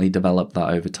can definitely develop that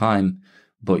over time,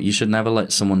 but you should never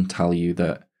let someone tell you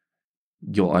that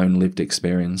your own lived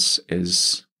experience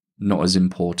is not as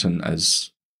important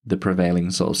as the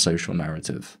prevailing sort of social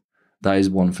narrative. That is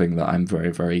one thing that I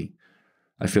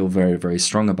feel very, very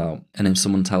strong about. And if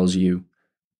someone tells you,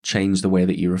 change the way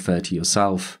that you refer to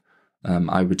yourself,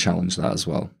 I would challenge that as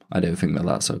well. I don't think that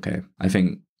that's okay. I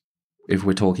think if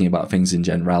we're talking about things in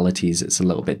generalities, it's a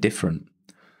little bit different.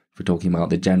 If we're talking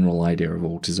about the general idea of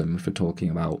autism, if we're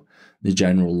talking about the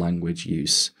general language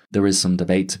use, there is some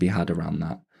debate to be had around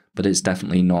that. But it's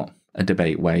definitely not a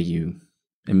debate where you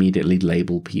immediately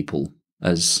label people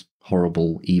as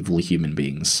horrible, evil human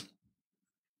beings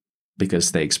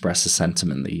because they express a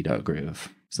sentiment that you don't agree with.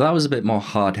 So that was a bit more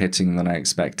hard-hitting than I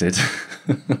expected.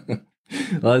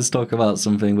 Let's talk about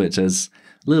something which is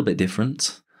a little bit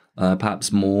different,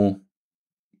 perhaps more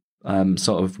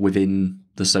sort of within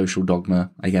the social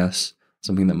dogma, I guess,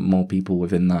 something that more people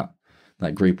within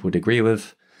that group would agree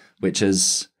with, which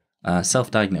is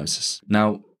self-diagnosis.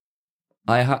 Now,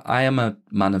 I am a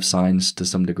man of science to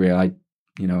some degree. I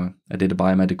did a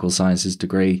biomedical sciences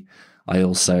degree. I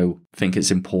also think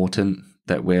it's important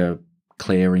that we're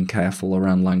clear and careful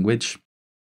around language.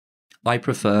 I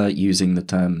prefer using the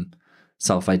term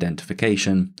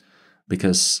self-identification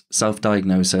because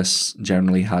self-diagnosis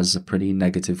generally has a pretty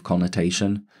negative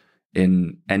connotation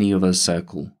in any other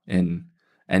circle, in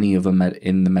any other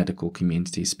in the medical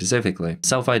community specifically.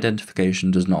 Self-identification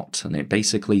does not, and it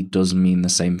basically does mean the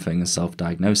same thing as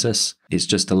self-diagnosis. It's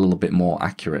just a little bit more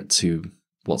accurate to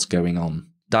what's going on.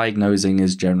 Diagnosing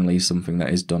is generally something that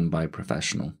is done by a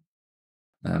professional.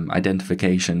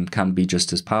 Identification can be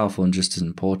just as powerful and just as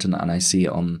important, and I see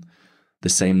it on the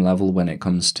same level when it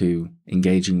comes to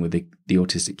engaging with the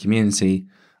autistic community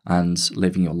and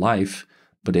living your life,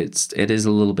 but it is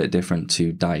a little bit different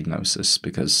to diagnosis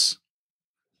because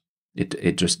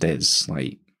it just is.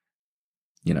 Like,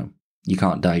 you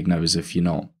can't diagnose if you're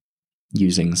not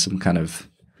using some kind of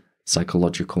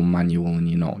psychological manual and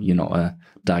you're not a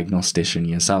diagnostician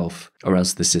yourself, or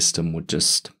else the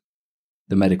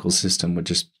medical system would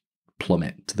just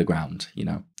plummet to the ground.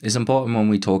 It's important when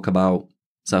we talk about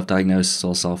self-diagnosis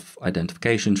or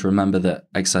self-identification to remember that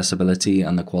accessibility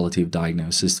and the quality of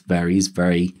diagnosis varies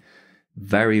very,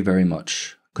 very, very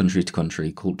much country to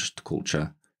country, culture to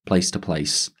culture, place to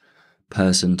place,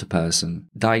 person to person.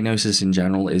 Diagnosis in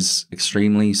general is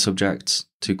extremely subject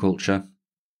to culture,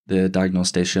 the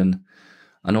diagnostician,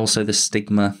 and also the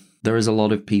stigma. There is a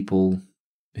lot of people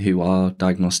who are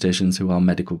diagnosticians, who are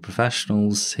medical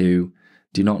professionals, who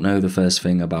do not know the first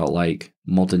thing about like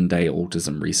modern day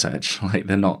autism research. Like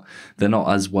they're not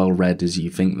as well read as you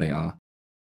think they are.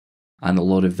 And a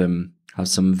lot of them have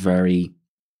some very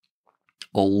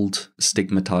old,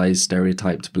 stigmatized,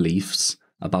 stereotyped beliefs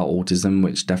about autism,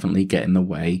 which definitely get in the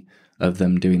way of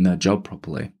them doing their job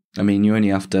properly. I mean, you only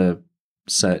have to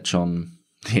search on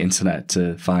the internet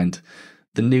to find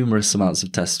the numerous amounts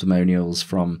of testimonials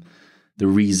from the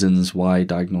reasons why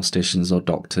diagnosticians or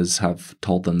doctors have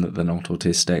told them that they're not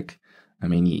autistic. I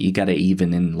mean, you get it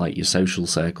even in like your social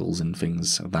circles and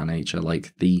things of that nature.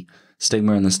 Like the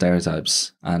stigma and the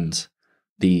stereotypes and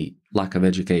the lack of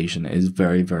education is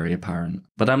very, very apparent.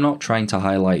 But I'm not trying to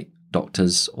highlight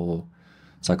doctors or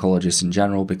psychologists in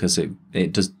general because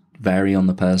it does vary on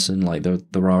the person. Like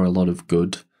there are a lot of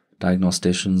good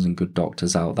diagnosticians and good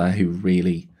doctors out there who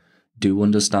really do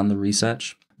understand the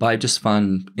research. But I just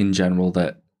find in general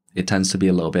that it tends to be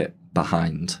a little bit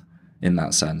behind in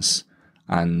that sense.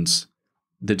 And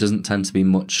there doesn't tend to be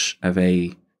much of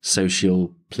a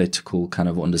socio-political kind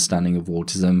of understanding of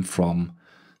autism from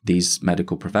these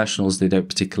medical professionals. They don't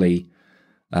particularly,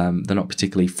 they're not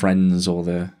particularly friends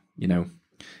or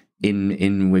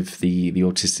in with the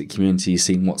autistic community,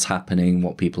 seeing what's happening,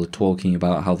 what people are talking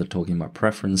about, how they're talking about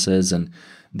preferences and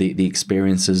the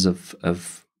experiences of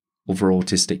other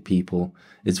autistic people.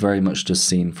 It's very much just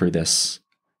seen through this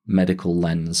medical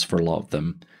lens for a lot of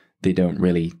them. They don't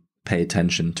really pay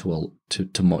attention to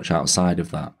much outside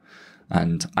of that.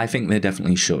 And I think they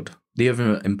definitely should. The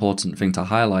other important thing to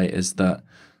highlight is that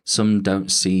some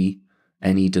don't see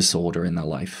any disorder in their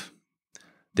life.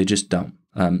 They just don't.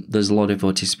 There's a lot of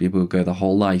autistic people who go their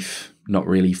whole life not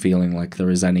really feeling like there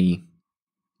is any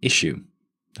issue,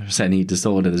 there's any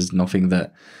disorder, there's nothing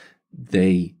that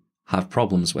they have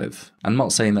problems with. I'm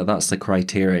not saying that that's the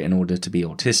criteria in order to be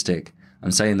autistic.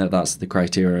 I'm saying that that's the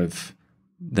criteria of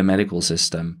the medical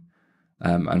system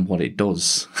and what it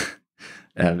does.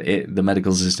 The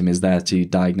medical system is there to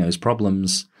diagnose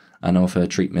problems and offer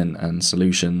treatment and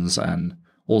solutions and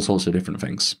all sorts of different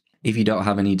things. If you don't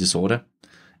have any disorder,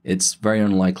 it's very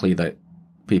unlikely that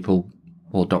people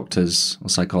or doctors or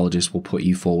psychologists will put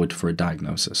you forward for a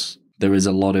diagnosis. There is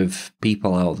a lot of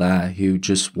people out there who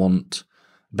just want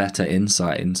better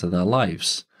insight into their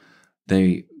lives.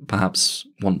 They perhaps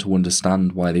want to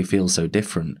understand why they feel so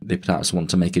different. They perhaps want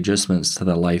to make adjustments to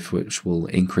their life which will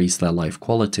increase their life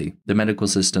quality. The medical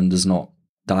system does not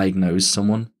diagnose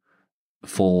someone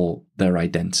for their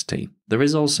identity. There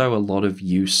is also a lot of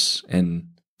use in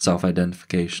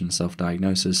self-identification,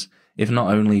 self-diagnosis, if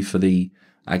not only for the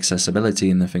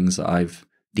accessibility and the things that I've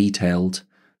detailed,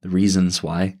 the reasons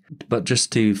why, but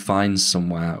just to find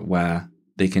somewhere where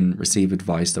they can receive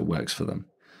advice that works for them.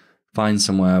 Find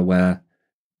somewhere where,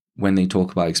 when they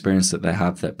talk about experience that they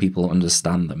have, that people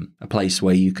understand them. A place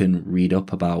where you can read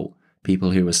up about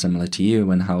people who are similar to you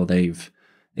and how they've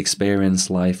experienced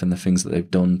life and the things that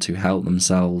they've done to help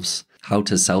themselves, how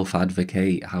to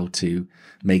self-advocate, how to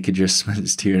make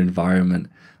adjustments to your environment,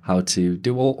 how to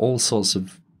do all sorts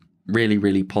of really,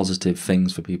 really positive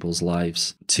things for people's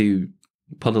lives. To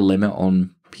put a limit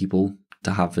on people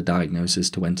to have a diagnosis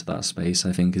to enter that space,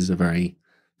 I think is a very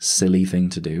silly thing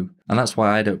to do. And that's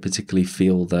why I don't particularly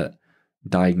feel that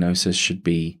diagnosis should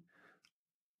be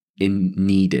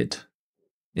needed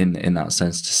in that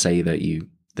sense to say that you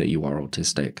are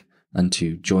autistic and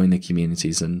to join the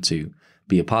communities and to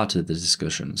be a part of the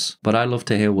discussions. But I love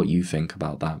to hear what you think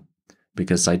about that,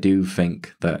 because I do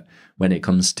think that when it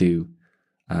comes to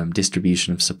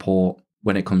distribution of support,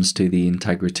 when it comes to the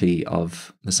integrity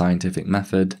of the scientific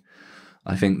method,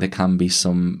 I think there can be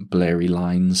some blurry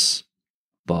lines,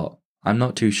 but I'm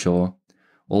not too sure.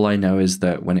 All I know is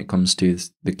that when it comes to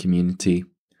the community,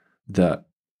 that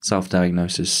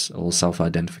self-diagnosis or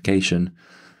self-identification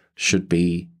should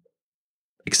be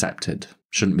accepted,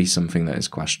 shouldn't be something that is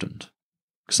questioned.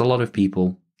 Because a lot of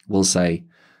people will say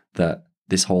that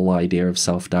this whole idea of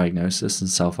self-diagnosis and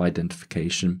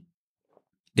self-identification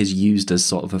is used as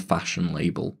sort of a fashion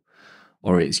label,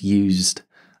 or it's used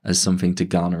as something to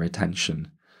garner attention.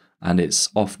 And it's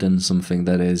often something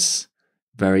that is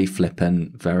very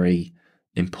flippant, very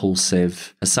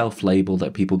impulsive, a self-label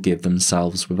that people give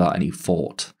themselves without any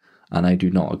thought. And I do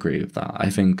not agree with that. I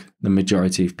think the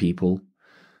majority of people,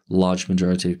 large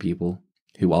majority of people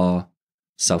who are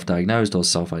self-diagnosed or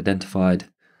self-identified,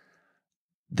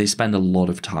 they spend a lot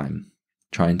of time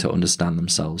trying to understand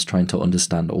themselves, trying to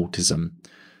understand autism,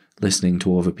 listening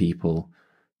to other people,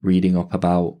 reading up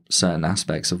about certain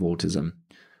aspects of autism.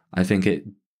 I think it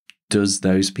does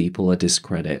those people a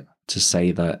discredit to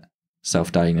say that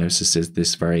self-diagnosis is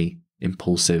this very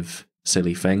impulsive,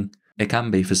 silly thing. It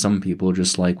can be for some people,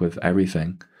 just like with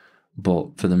everything,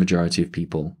 but for the majority of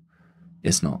people,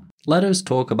 it's not. Let us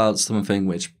talk about something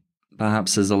which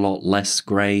perhaps is a lot less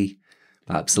grey,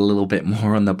 perhaps a little bit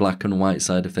more on the black and white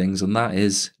side of things, and that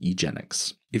is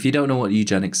eugenics. If you don't know what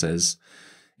eugenics is,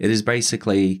 it is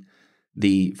basically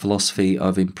the philosophy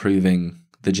of improving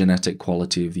the genetic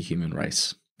quality of the human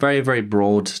race. Very, very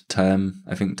broad term.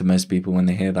 I think to most people when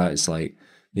they hear that, it's like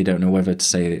they don't know whether to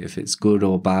say if it's good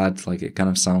or bad. Like it kind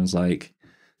of sounds like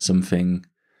something,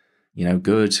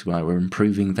 good, like we're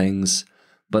improving things.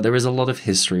 But there is a lot of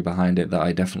history behind it that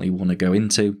I definitely want to go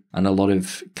into, and a lot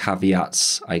of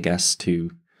caveats, I guess,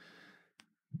 to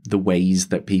the ways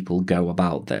that people go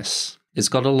about this. It's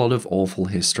got a lot of awful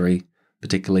history,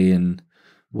 particularly in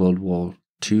World War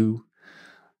II,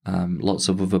 lots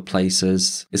of other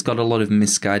places. It's got a lot of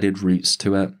misguided roots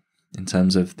to it in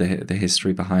terms of the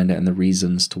history behind it and the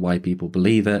reasons to why people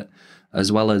believe it,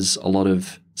 as well as a lot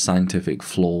of scientific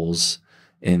flaws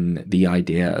in the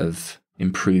idea of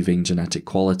improving genetic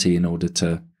quality in order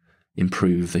to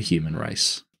improve the human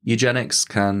race. Eugenics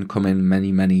can come in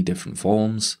many, many different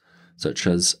forms. such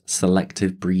as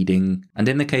selective breeding. And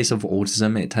in the case of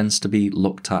autism, it tends to be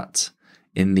looked at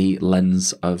in the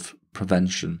lens of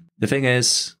prevention. The thing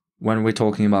is, when we're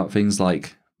talking about things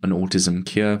like an autism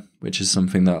cure, which is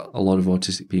something that a lot of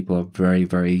autistic people are very,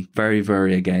 very, very,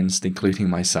 very against, including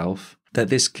myself, that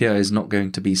this cure is not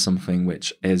going to be something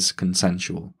which is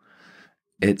consensual.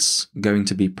 It's going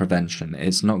to be prevention.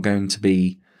 It's not going to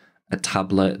be a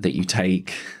tablet that you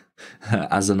take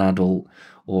as an adult,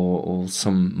 or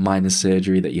some minor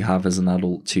surgery that you have as an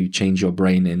adult to change your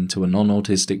brain into a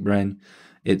non-autistic brain.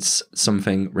 It's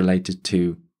something related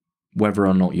to whether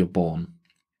or not you're born,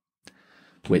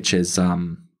 which is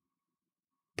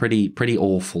pretty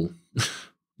awful.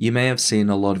 You may have seen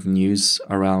a lot of news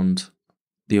around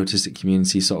the autistic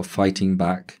community sort of fighting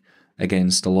back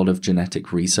against a lot of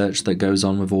genetic research that goes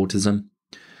on with autism.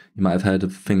 You might have heard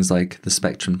of things like the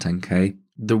Spectrum 10K.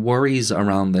 The worries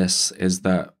around this is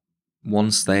that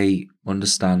once they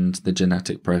understand the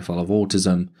genetic profile of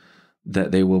autism,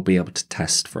 that they will be able to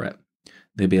test for it.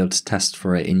 They'll be able to test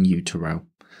for it in utero.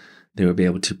 They will be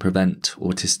able to prevent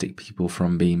autistic people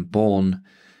from being born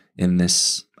in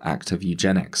this act of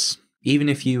eugenics. Even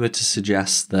if you were to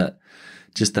suggest that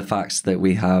just the fact that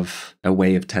we have a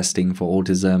way of testing for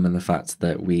autism and the fact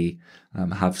that we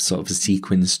have sort of a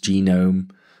sequenced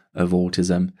genome of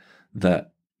autism,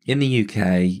 that in the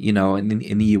UK, you know,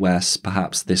 in the US,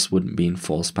 perhaps this wouldn't be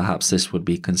enforced. Perhaps this would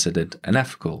be considered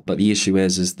unethical. But the issue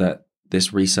is that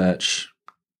this research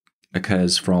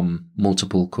occurs from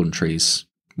multiple countries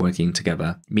working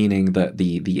together, meaning that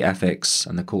the ethics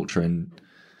and the culture in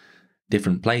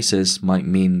different places might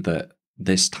mean that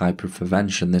this type of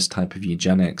prevention, this type of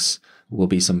eugenics will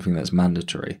be something that's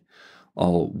mandatory,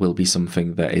 or will be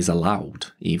something that is allowed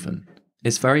even.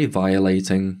 It's very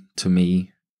violating to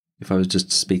me, if I was just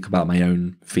to speak about my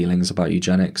own feelings about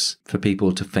eugenics, for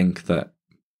people to think that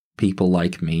people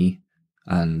like me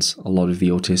and a lot of the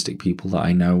autistic people that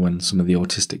I know and some of the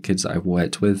autistic kids that I've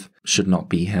worked with should not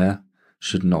be here,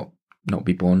 should not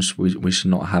be born. We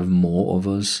should not have more of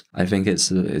us. I think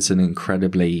it's an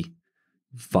incredibly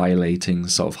violating,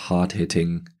 sort of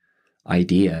hard-hitting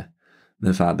idea.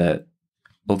 The fact that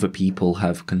other people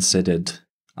have considered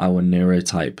our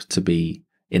neurotype to be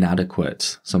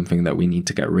inadequate, something that we need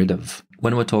to get rid of.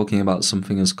 When we're talking about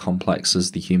something as complex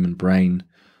as the human brain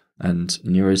and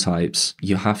neurotypes,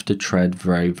 you have to tread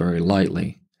very, very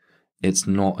lightly. It's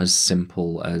not as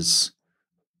simple as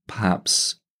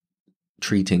perhaps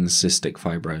treating cystic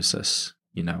fibrosis.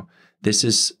 You know, this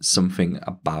is something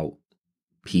about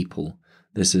people.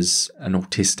 This is an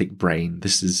autistic brain.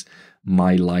 This is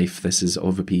my life. This is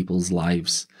other people's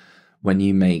lives. When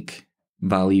you make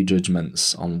value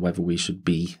judgments on whether we should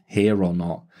be here or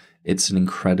not, it's an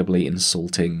incredibly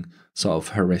insulting, sort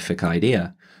of horrific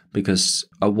idea. Because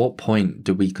at what point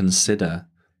do we consider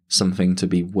something to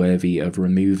be worthy of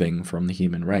removing from the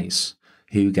human race?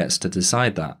 Who gets to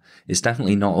decide that? It's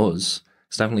definitely not us.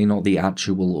 It's definitely not the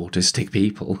actual autistic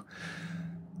people.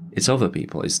 It's other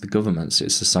people, it's the governments,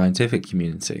 it's the scientific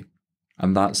community.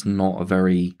 And that's not a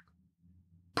very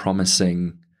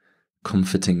promising,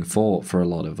 comforting thought for a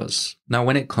lot of us. Now,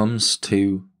 when it comes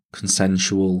to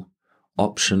consensual,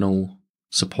 optional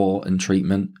support and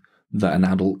treatment that an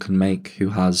adult can make who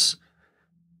has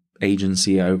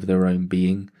agency over their own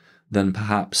being, then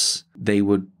perhaps they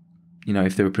would, you know,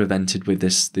 if they were prevented with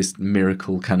this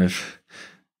miracle kind of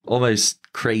almost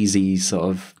crazy sort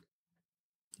of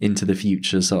into the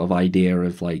future sort of idea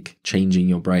of like changing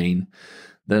your brain,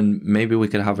 then maybe we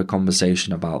could have a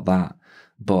conversation about that.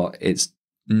 But it's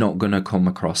not going to come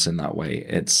across in that way.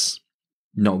 It's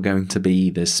not going to be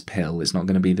this pill. It's not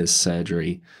going to be this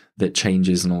surgery that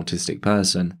changes an autistic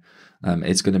person.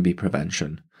 It's going to be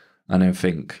prevention. And I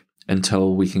think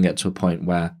until we can get to a point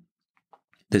where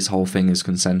this whole thing is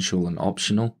consensual and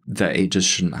optional, that it just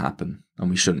shouldn't happen, and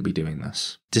we shouldn't be doing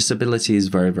this. Disability is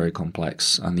very, very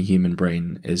complex, and the human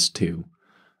brain is too.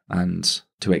 And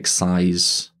to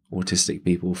excise autistic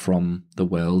people from the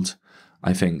world,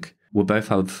 I think will both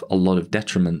have a lot of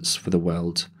detriments for the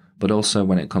world, but also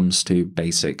when it comes to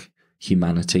basic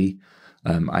humanity,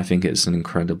 I think it's an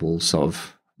incredible sort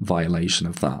of violation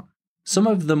of that. Some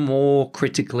of the more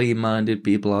critically minded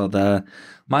people out there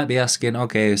might be asking,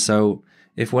 okay, so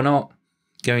if we're not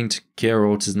going to cure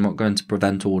autism, not going to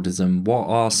prevent autism, what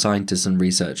are scientists and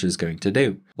researchers going to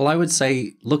do? Well, I would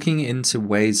say looking into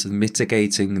ways of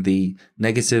mitigating the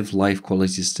negative life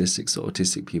quality statistics that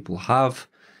autistic people have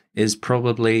is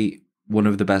probably one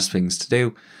of the best things to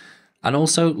do. And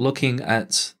also looking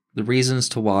at the reasons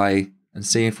to why and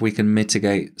see if we can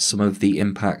mitigate some of the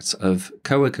impact of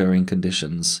co-occurring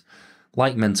conditions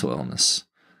like mental illness,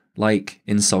 like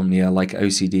insomnia, like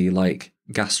OCD, like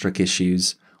gastric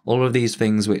issues, all of these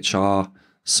things which are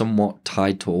somewhat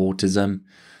tied to autism.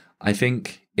 I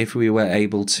think if we were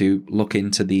able to look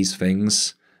into these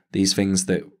things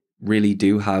that really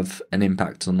do have an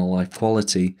impact on our life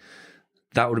quality,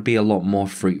 that would be a lot more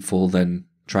fruitful than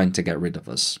trying to get rid of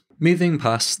us. Moving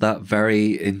past that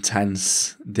very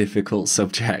intense, difficult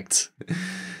subject,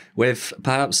 with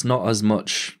perhaps not as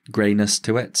much greyness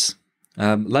to it,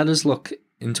 let us look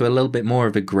into a little bit more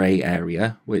of a grey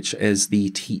area, which is the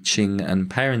teaching and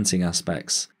parenting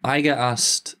aspects. I get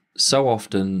asked so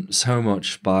often, so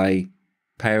much by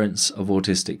parents of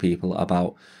autistic people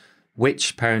about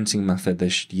which parenting method they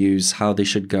should use, how they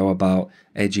should go about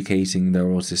educating their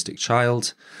autistic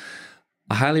child.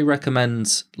 I highly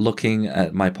recommend looking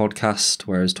at my podcast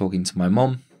where I was talking to my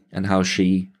mum and how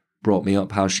she brought me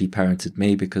up, how she parented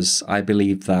me, because I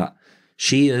believe that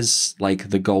she is like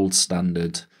the gold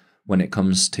standard when it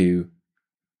comes to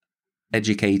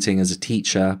educating as a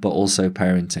teacher, but also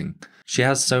parenting. She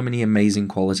has so many amazing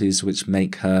qualities which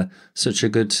make her such a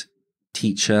good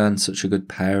teacher and such a good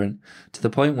parent, to the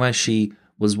point where she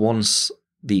was once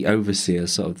the overseer,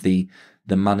 sort of the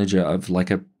manager of like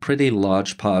a pretty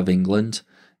large part of England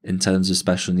in terms of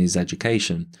special needs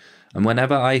education. And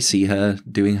whenever I see her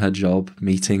doing her job,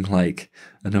 meeting like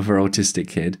another autistic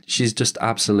kid, she's just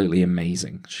absolutely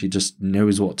amazing. She just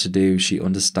knows what to do. She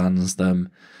understands them.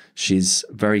 She's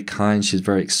very kind. She's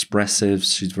very expressive.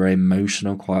 She's very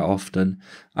emotional quite often.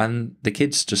 And the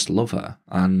kids just love her.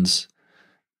 And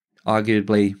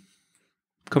arguably,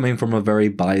 coming from a very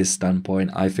biased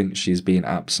standpoint, I think she's been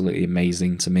absolutely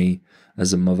amazing to me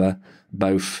as a mother,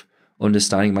 both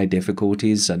understanding my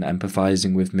difficulties and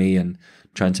empathizing with me and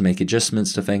trying to make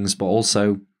adjustments to things, but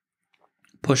also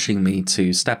pushing me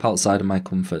to step outside of my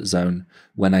comfort zone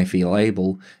when I feel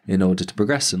able in order to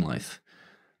progress in life.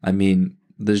 I mean,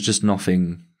 there's just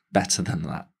nothing better than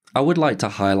that. I would like to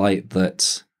highlight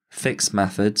that fixed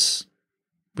methods,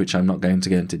 which I'm not going to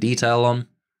go into detail on,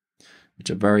 which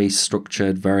are very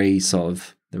structured, very sort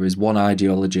of, there is one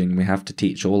ideology and we have to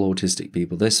teach all autistic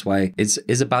people this way,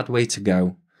 is a bad way to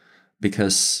go,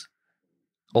 because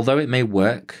although it may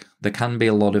work, there can be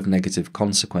a lot of negative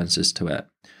consequences to it.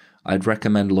 I'd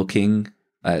recommend looking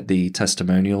at the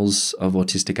testimonials of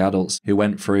autistic adults who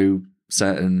went through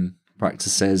certain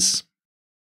practices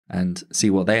and see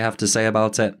what they have to say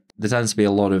about it. There tends to be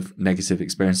a lot of negative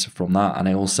experiences from that, and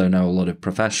I also know a lot of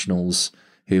professionals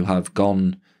who have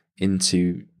gone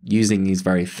into using these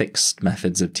very fixed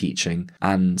methods of teaching,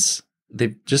 and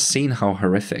they've just seen how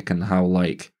horrific and how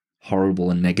like horrible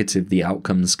and negative the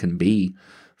outcomes can be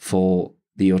for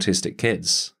the autistic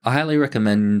kids. I highly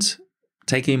recommend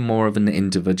taking more of an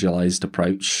individualized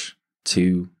approach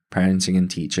to parenting and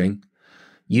teaching,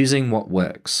 using what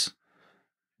works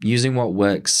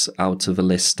out of a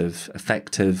list of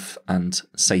effective and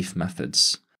safe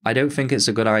methods. I don't think it's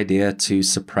a good idea to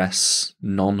suppress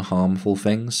non-harmful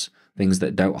things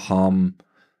that don't harm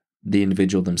the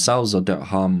individual themselves or don't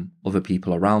harm other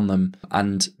people around them,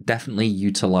 and definitely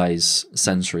utilize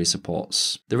sensory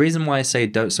supports. The reason why I say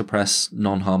don't suppress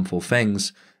non-harmful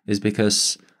things is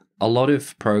because a lot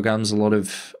of programs, a lot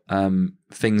of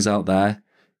things out there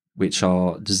which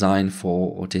are designed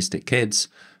for autistic kids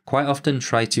quite often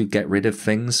try to get rid of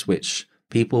things which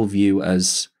people view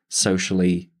as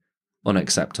socially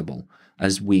unacceptable,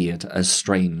 as weird, as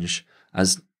strange,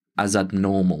 as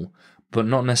abnormal, but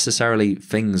not necessarily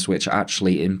things which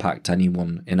actually impact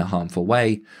anyone in a harmful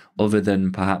way, other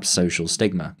than perhaps social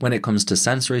stigma. When it comes to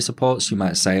sensory supports, you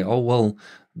might say, oh, well,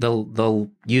 they'll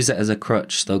use it as a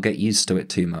crutch, they'll get used to it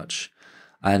too much.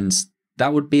 And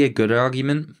that would be a good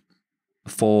argument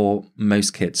for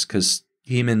most kids, because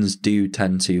humans do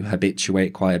tend to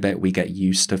habituate quite a bit. We get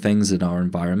used to things in our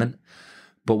environment.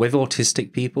 But with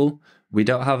autistic people, we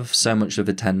don't have so much of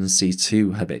a tendency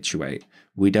to habituate.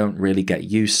 We don't really get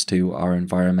used to our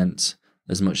environment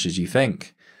as much as you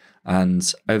think.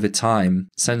 And over time,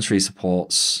 sensory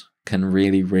supports can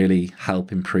really, really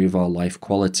help improve our life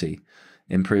quality,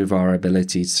 improve our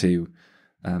ability to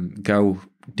go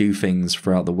do things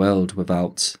throughout the world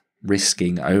without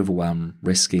risking overwhelm,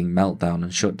 risking meltdown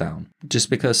and shutdown. Just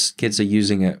because kids are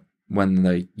using it when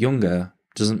they're younger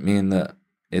doesn't mean that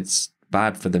it's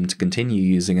bad for them to continue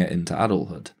using it into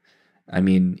adulthood. I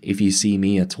mean, if you see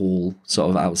me at all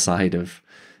sort of outside of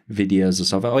videos or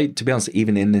stuff, to be honest,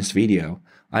 even in this video,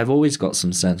 I've always got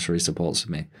some sensory supports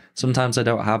with me. Sometimes I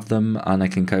don't have them and I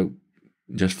can cope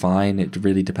just fine. It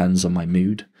really depends on my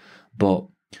mood. But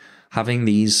having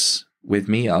these with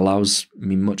me allows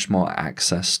me much more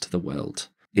access to the world.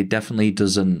 It definitely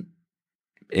doesn't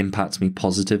impact me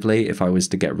positively if I was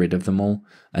to get rid of them all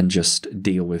and just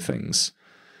deal with things.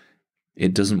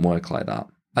 It doesn't work like that.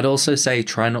 I'd also say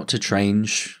try not to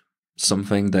change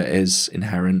something that is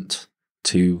inherent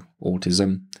to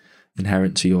autism,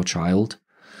 inherent to your child.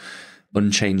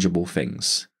 Unchangeable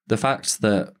things. The fact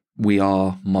that we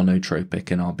are monotropic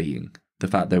in our being, the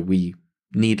fact that we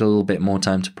need a little bit more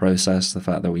time to process, the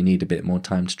fact that we need a bit more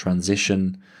time to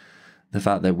transition, the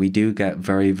fact that we do get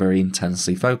very, very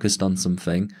intensely focused on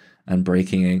something and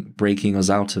breaking us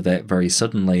out of it very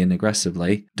suddenly and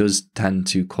aggressively does tend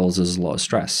to cause us a lot of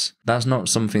stress. That's not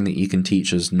something that you can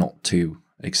teach us not to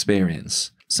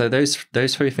experience. So those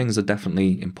three things are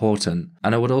definitely important.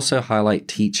 And I would also highlight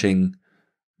teaching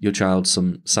your child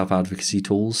some self-advocacy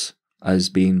tools as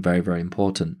being very, very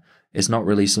important. It's not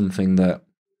really something that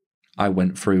I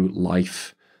went through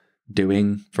life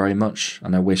doing very much,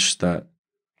 and I wish that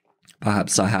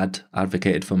perhaps I had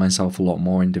advocated for myself a lot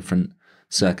more in different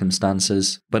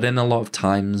circumstances. But in a lot of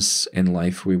times in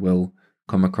life, we will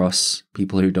come across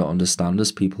people who don't understand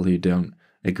us, people who don't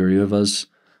agree with us,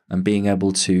 and being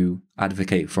able to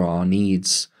advocate for our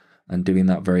needs and doing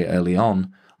that very early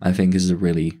on, I think is a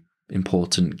really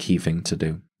important key thing to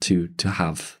do, to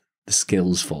have the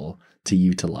skills for, to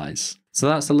utilize. So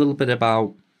that's a little bit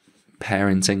about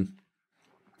parenting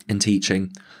and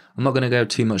teaching. I'm not going to go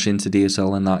too much into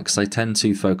detail in that because I tend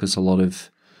to focus a lot of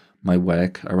my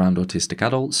work around autistic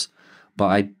adults, but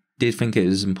I did think it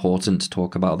is important to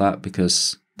talk about that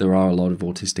because there are a lot of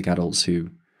autistic adults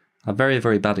who have very,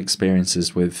 very bad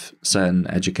experiences with certain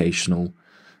educational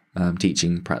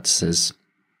teaching practices.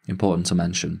 Important to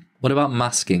mention. What about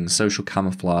masking, social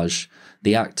camouflage,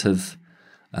 the act of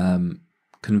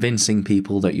convincing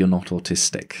people that you're not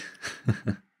autistic?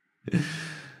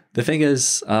 The thing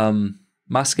is,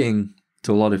 masking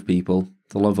to a lot of people,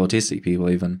 to a lot of autistic people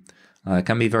even,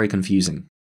 can be very confusing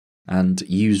and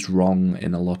used wrong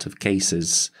in a lot of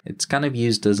cases. It's kind of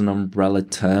used as an umbrella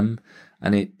term,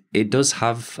 and it does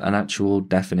have an actual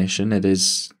definition. It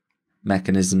is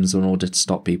mechanisms in order to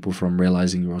stop people from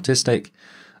realizing you're autistic,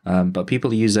 but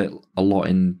people use it a lot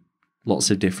in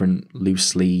lots of different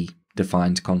loosely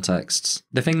defined contexts.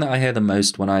 The thing that I hear the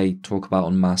most when I talk about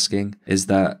unmasking is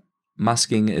that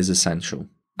masking is essential.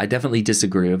 I definitely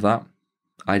disagree with that.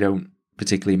 I don't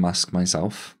particularly mask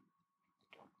myself.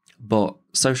 But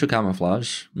social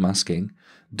camouflage, masking,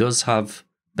 does have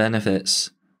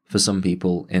benefits for some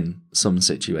people in some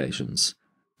situations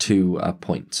to a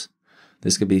point.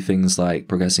 This could be things like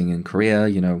progressing in career.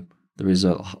 You know, there is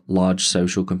a large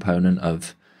social component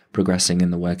of progressing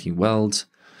in the working world.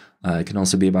 It can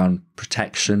also be about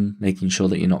protection, making sure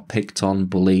that you're not picked on,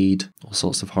 bullied, all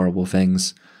sorts of horrible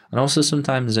things. And also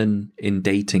sometimes in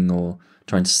dating or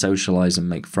trying to socialize and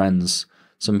make friends,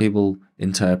 some people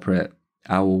interpret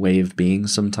our way of being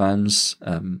sometimes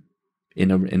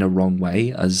in a wrong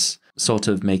way as sort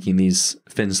of making these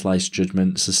thin sliced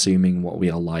judgments, assuming what we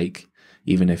are like,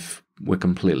 even if we're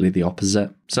completely the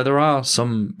opposite. So there are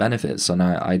some benefits, and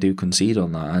I do concede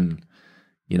on that. And,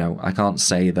 you know, I can't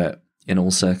say that in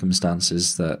all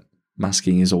circumstances that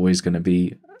masking is always going to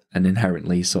be an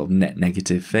inherently sort of net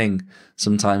negative thing.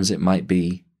 Sometimes it might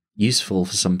be useful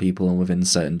for some people and within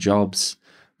certain jobs,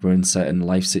 or in certain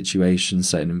life situations,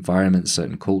 certain environments,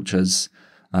 certain cultures.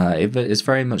 It's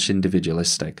very much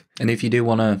individualistic. And if you do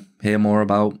want to hear more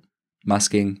about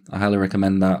masking, I highly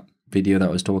recommend that video that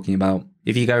I was talking about.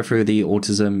 If you go through the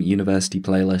Autism University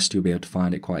playlist, you'll be able to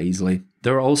find it quite easily.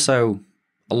 There are also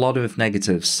a lot of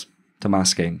negatives to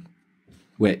masking,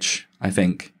 which I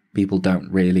think people don't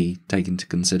really take into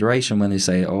consideration when they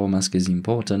say, oh, mask is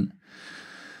important.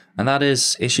 And that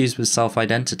is issues with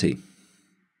self-identity,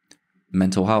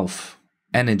 mental health,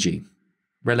 energy,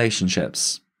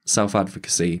 relationships,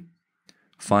 self-advocacy,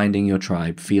 finding your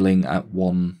tribe, feeling at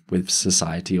one with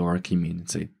society or a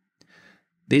community.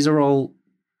 These are all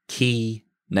key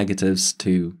negatives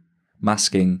to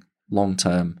masking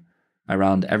long-term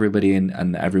around everybody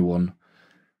and everyone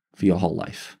for your whole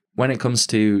life. When it comes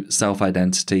to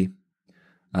self-identity,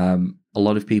 a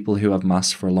lot of people who have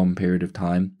masked for a long period of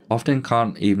time often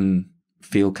can't even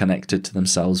feel connected to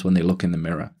themselves when they look in the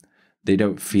mirror. They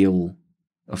don't feel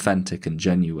authentic and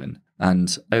genuine.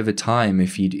 And over time,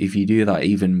 if you do that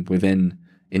even within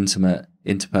intimate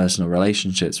interpersonal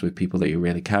relationships with people that you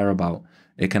really care about,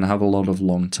 it can have a lot of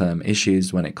long-term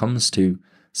issues when it comes to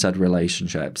said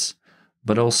relationships,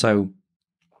 but also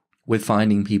with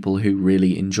finding people who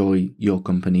really enjoy your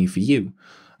company for you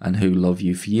and who love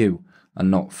you for you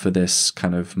and not for this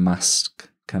kind of mask,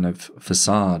 kind of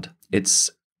facade.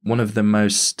 It's one of the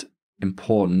most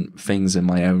important things in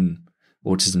my own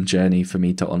autism journey for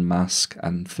me to unmask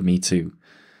and for me to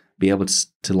be able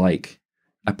to like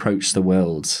approach the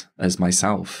world as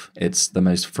myself. It's the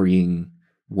most freeing,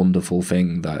 wonderful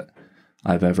thing that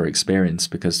I've ever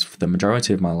experienced, because for the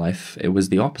majority of my life, it was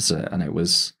the opposite, and it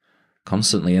was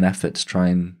constantly an effort to try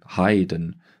and hide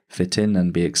and fit in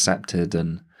and be accepted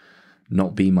and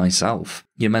not be myself.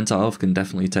 Your mental health can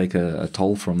definitely take a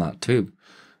toll from that too.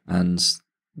 And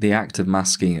the act of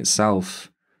masking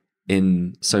itself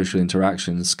in social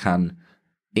interactions can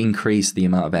increase the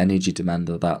amount of energy demand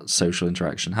that that social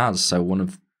interaction has. So one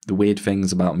of the weird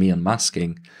things about me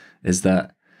unmasking is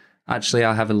that actually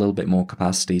I have a little bit more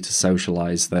capacity to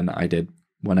socialize than I did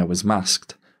when I was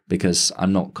masked, because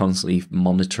I'm not constantly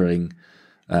monitoring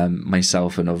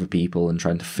myself and other people and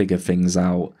trying to figure things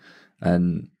out.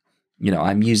 And, you know,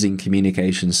 I'm using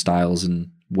communication styles and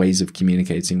ways of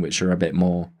communicating which are a bit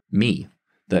more me,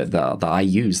 that I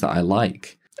use, that I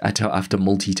like. I don't have to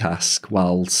multitask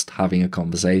whilst having a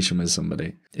conversation with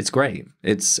somebody. It's great.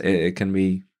 It can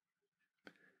really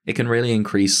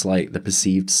increase like the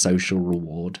perceived social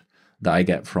reward that I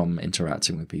get from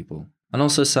interacting with people. And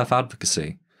also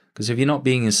self-advocacy. Because if you're not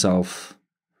being yourself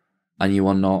and you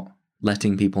are not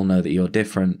letting people know that you're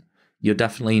different, you're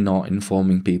definitely not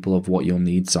informing people of what your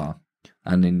needs are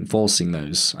and enforcing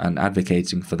those and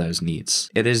advocating for those needs.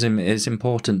 It's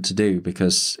important to do,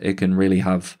 because it can really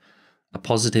have a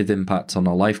positive impact on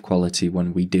our life quality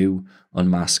when we do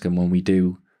unmask and when we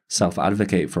do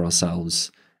self-advocate for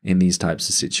ourselves in these types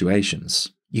of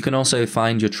situations. You can also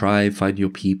find your tribe, find your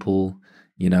people.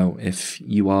 You know, if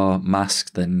you are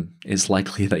masked, then it's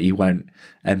likely that you won't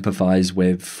empathize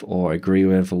with or agree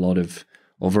with a lot of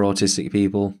other autistic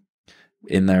people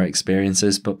in their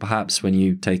experiences. But perhaps when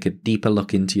you take a deeper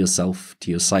look into yourself, to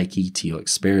your psyche, to your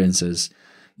experiences,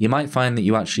 you might find that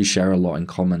you actually share a lot in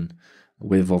common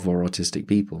with other autistic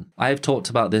people. I have talked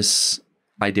about this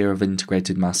idea of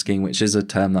integrated masking, which is a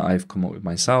term that I've come up with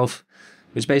myself,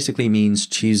 which basically means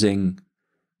choosing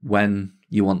when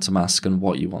you want to mask and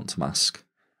what you want to mask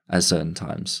at certain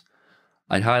times.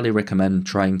 I'd highly recommend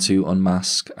trying to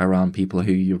unmask around people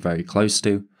who you're very close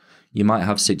to. You might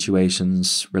have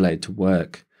situations related to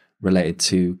work, related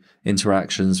to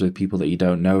interactions with people that you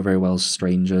don't know very well,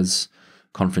 strangers,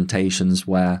 confrontations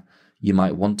where you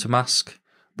might want to mask,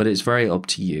 but it's very up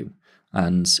to you.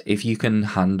 And if you can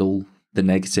handle the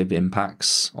negative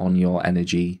impacts on your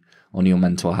energy, on your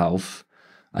mental health,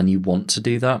 and you want to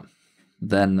do that,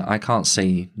 then I can't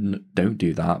say don't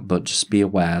do that, but just be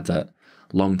aware that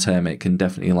long term it can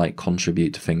definitely like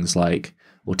contribute to things like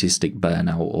autistic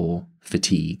burnout or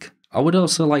fatigue. I would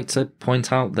also like to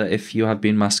point out that if you have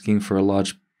been masking for a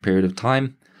large period of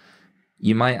time,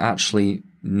 you might actually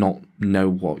not know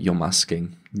what you're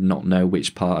masking, not know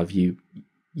which part of you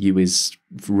is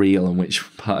real and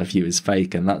which part of you is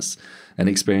fake. And that's an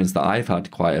experience that I've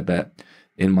had quite a bit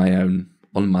in my own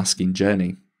unmasking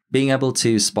journey. Being able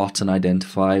to spot and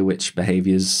identify which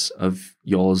behaviors of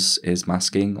yours is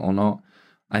masking or not,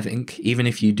 I think even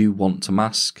if you do want to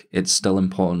mask, it's still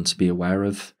important to be aware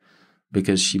of,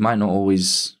 because you might not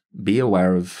always be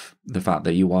aware of the fact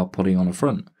that you are putting on a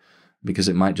front, because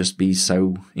it might just be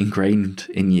so ingrained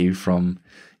in you from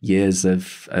years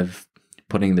of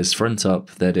putting this front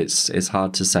up that it's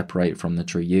hard to separate from the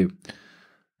true you.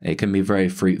 It can be very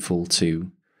fruitful to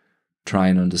try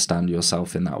and understand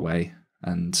yourself in that way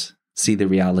and see the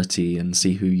reality and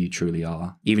see who you truly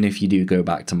are. Even if you do go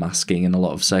back to masking in a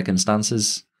lot of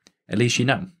circumstances, at least you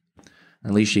know.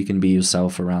 At least you can be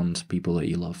yourself around people that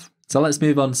you love. So let's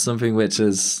move on to something which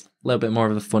is a little bit more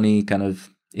of a funny, kind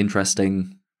of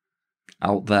interesting,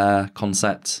 out there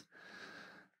concept.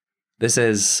 This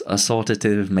is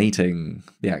assortative mating,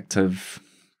 the act of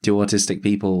two autistic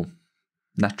people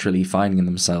naturally finding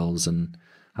themselves and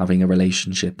having a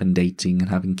relationship and dating and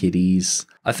having kiddies.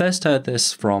 I first heard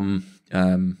this from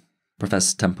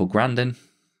Professor Temple Grandin.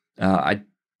 I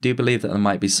do believe that there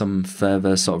might be some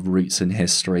further sort of roots in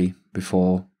history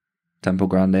before Temple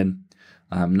Grandin.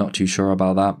 I'm not too sure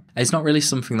about that. It's not really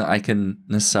something that I can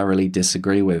necessarily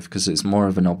disagree with, because it's more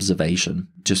of an observation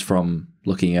just from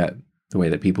looking at the way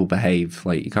that people behave.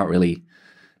 Like, you can't really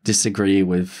disagree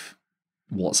with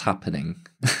what's happening.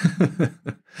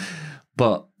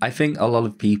 But I think a lot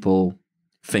of people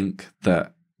think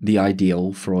that the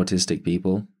ideal for autistic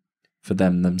people, for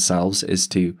them themselves, is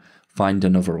to find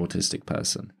another autistic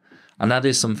person. And that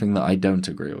is something that I don't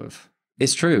agree with.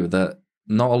 It's true that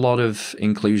not a lot of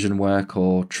inclusion work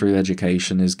or true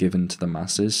education is given to the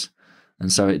masses.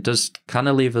 And so it does kind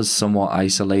of leave us somewhat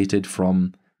isolated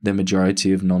from the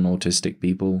majority of non-autistic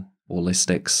people,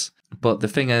 aulistics. But the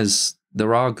thing is,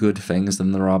 there are good things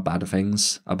and there are bad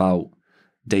things about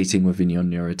dating within your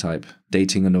neurotype,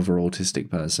 dating another autistic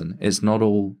person. It's not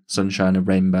all sunshine and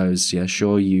rainbows. Yeah,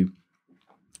 sure, you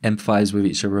empathize with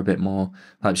each other a bit more.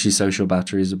 Perhaps your social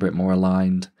battery is a bit more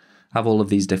aligned. have all of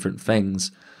these different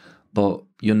things, but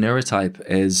your neurotype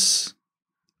is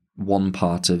one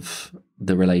part of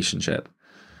the relationship.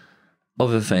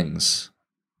 Other things,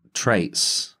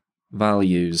 traits,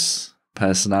 values,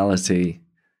 personality,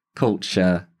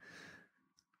 culture,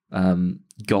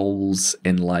 goals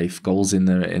in life, goals in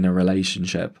a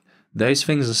relationship, those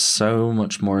things are so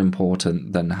much more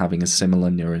important than having a similar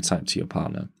neurotype to your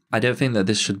partner. I don't think that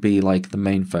this should be like the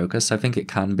main focus. I think it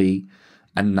can be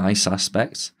a nice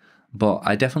aspect, but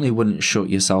I definitely wouldn't shut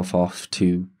yourself off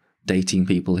to dating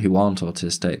people who aren't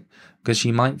autistic, because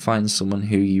you might find someone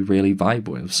who you really vibe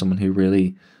with, someone who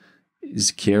really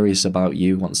is curious about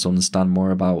you, wants to understand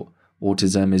more about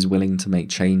autism, is willing to make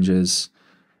changes,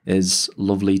 is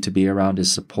lovely to be around,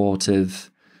 is supportive,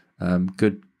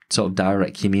 good sort of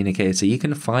direct communicator. You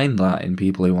can find that in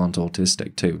people who aren't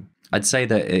autistic too. I'd say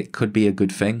that it could be a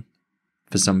good thing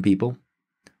for some people.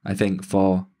 I think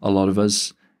for a lot of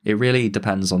us, it really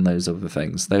depends on those other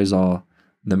things. Those are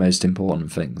the most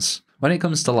important things. When it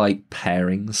comes to like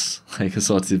pairings, like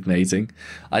assortative mating,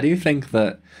 I do think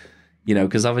that, you know,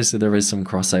 because obviously there is some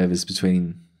crossovers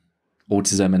between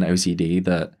autism and OCD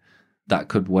that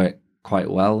could work quite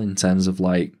well in terms of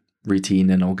like routine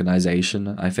and organization.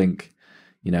 I think,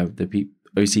 you know, the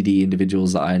OCD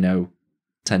individuals that I know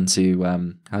tend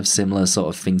to have similar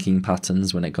sort of thinking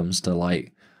patterns when it comes to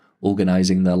like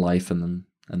organizing their life and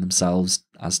themselves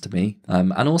as to me.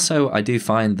 And also I do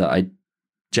find that I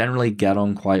generally get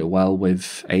on quite well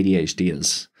with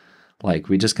ADHDers. Like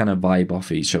we just kind of vibe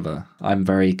off each other. I'm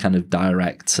very kind of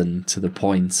direct and to the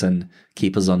point and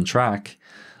keep us on track,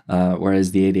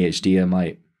 whereas the ADHDer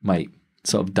might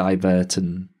sort of divert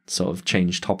and sort of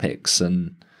change topics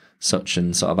and such,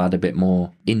 and sort of add a bit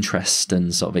more interest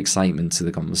and sort of excitement to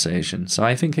the conversation. So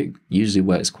I think it usually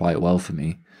works quite well for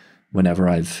me whenever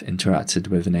I've interacted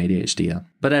with an ADHDer.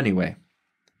 But anyway,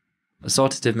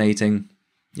 assortative mating,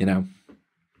 you know,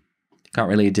 can't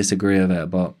really disagree with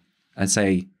it, but I'd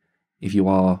say if you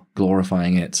are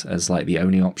glorifying it as like the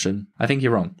only option, I think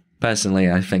you're wrong.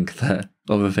 Personally, I think that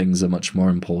other things are much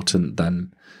more important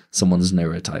than someone's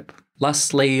neurotype.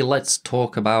 Lastly, let's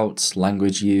talk about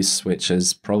language use, which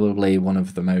is probably one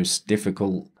of the most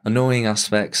difficult, annoying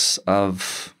aspects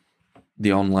of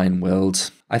the online world.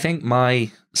 I think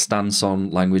my stance on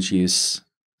language use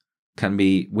can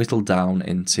be whittled down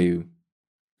into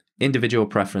individual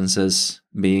preferences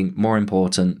being more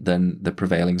important than the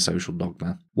prevailing social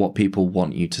dogma. What people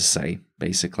want you to say,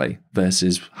 basically,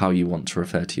 versus how you want to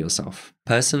refer to yourself.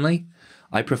 Personally,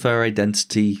 I prefer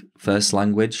identity-first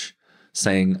language,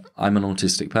 saying I'm an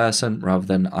autistic person rather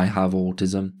than I have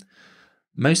autism,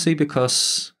 mostly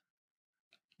because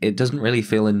it doesn't really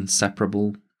feel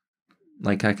inseparable.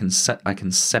 Like I can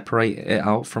separate it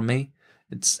out from me.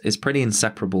 It's pretty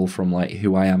inseparable from like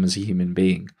who I am as a human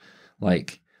being.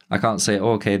 Like I can't say,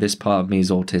 oh, okay, this part of me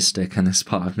is autistic and this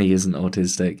part of me isn't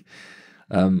autistic.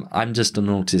 I'm just an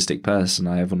autistic person.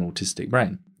 I have an autistic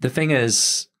brain. The thing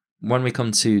is, when we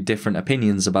come to different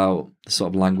opinions about the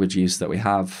sort of language use that we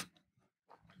have,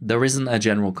 there isn't a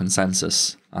general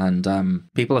consensus, and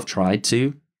people have tried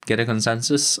to get a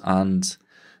consensus, and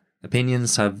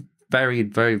opinions have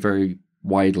varied very, very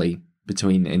widely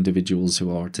between individuals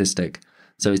who are autistic.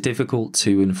 So it's difficult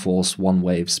to enforce one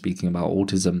way of speaking about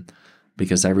autism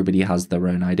because everybody has their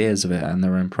own ideas of it and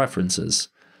their own preferences.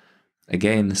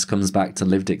 Again, this comes back to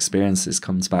lived experience. This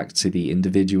comes back to the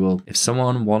individual. If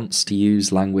someone wants to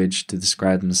use language to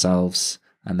describe themselves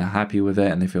and they're happy with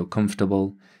it and they feel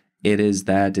comfortable, it is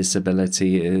their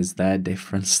disability, it is their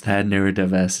difference, their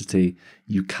neurodiversity.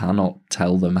 You cannot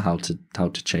tell them how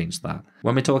to change that.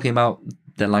 When we're talking about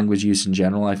the language use in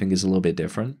general, I think it's a little bit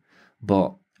different.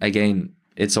 But again,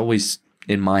 it's always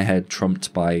in my head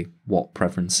trumped by what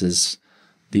preferences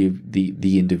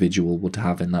the individual would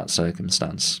have in that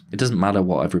circumstance. It doesn't matter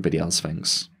what everybody else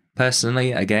thinks.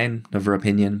 Personally, again, another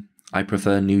opinion, I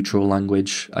prefer neutral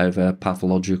language over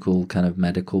pathological kind of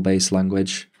medical-based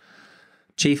language.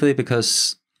 Chiefly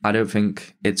because I don't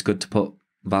think it's good to put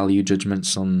value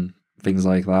judgments on things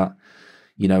like that.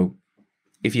 You know,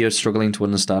 if you're struggling to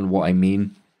understand what I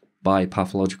mean by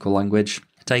pathological language,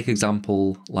 take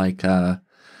example like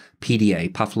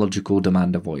PDA, pathological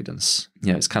demand avoidance.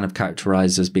 You know, it's kind of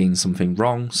characterized as being something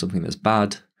wrong, something that's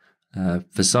bad.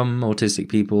 For some autistic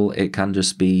people, it can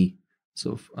just be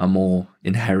sort of a more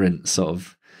inherent sort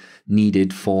of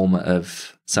needed form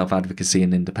of self-advocacy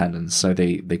and independence. So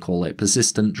they call it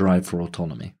persistent drive for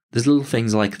autonomy. There's little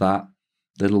things like that,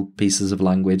 little pieces of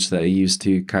language that are used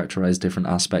to characterize different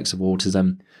aspects of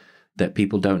autism that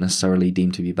people don't necessarily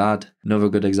deem to be bad. Another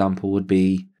good example would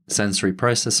be sensory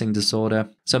processing disorder.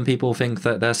 Some people think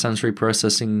that their sensory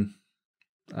processing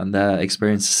and their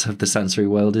experiences of the sensory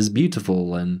world is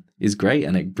beautiful and is great,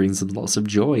 and it brings them lots of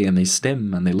joy, and they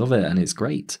stim and they love it and it's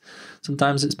great.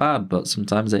 Sometimes it's bad, but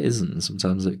sometimes it isn't.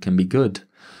 Sometimes it can be good.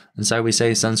 And so we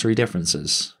say sensory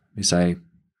differences. We say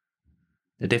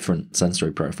a different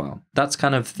sensory profile. That's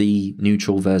kind of the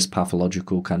neutral versus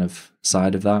pathological kind of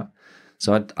side of that.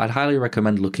 So I'd highly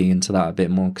recommend looking into that a bit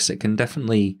more, because it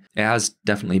has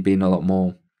definitely been a lot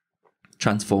more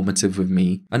transformative with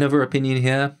me. Another opinion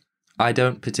here, I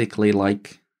don't particularly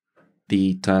like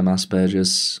the term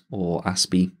Asperger's or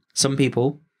Aspie. Some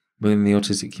people within the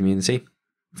autistic community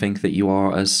think that you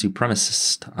are a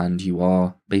supremacist and you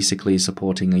are basically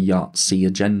supporting a Yahtzee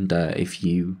agenda if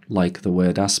you like the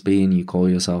word Aspie and you call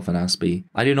yourself an Aspie.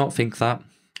 I do not think that.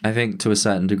 I think to a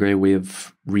certain degree we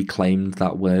have reclaimed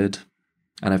that word,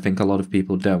 and I think a lot of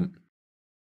people don't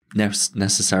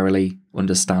necessarily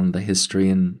understand the history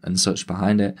and such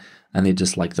behind it, and they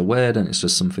just like the word and it's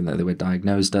just something that they were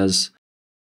diagnosed as.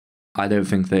 I don't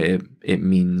think that it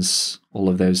means all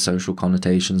of those social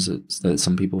connotations that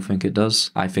some people think it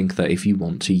does. I think that if you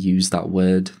want to use that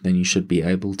word, then you should be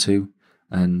able to,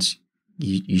 and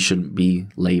you shouldn't be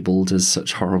labelled as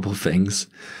such horrible things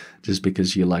just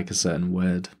because you like a certain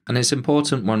word. And it's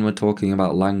important when we're talking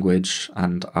about language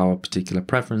and our particular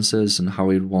preferences and how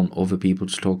we'd want other people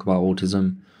to talk about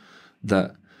autism,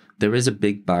 that there is a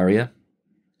big barrier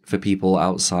for people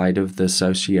outside of the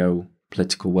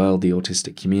socio-political world, the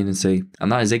autistic community,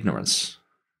 and that is ignorance.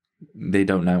 They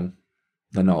don't know.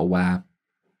 They're not aware.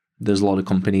 There's a lot of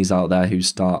companies out there who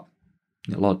start,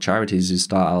 a lot of charities who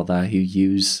start out there who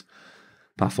use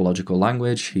pathological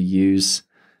language, who use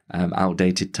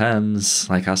outdated terms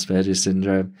like Asperger's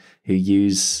syndrome, who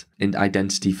use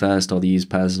identity first or they use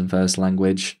person first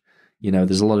language.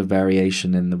 There's a lot of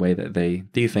variation in the way that they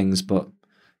do things, but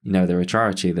they're a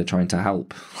charity. They're trying to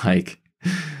help.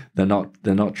 They're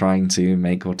not trying to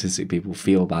make autistic people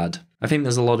feel bad. I think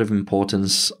there's a lot of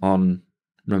importance on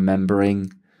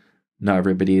remembering not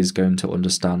everybody is going to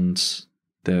understand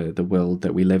the world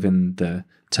that we live in, the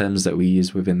terms that we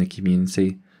use within the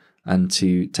community, and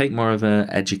to take more of an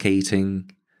educating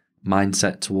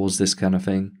mindset towards this kind of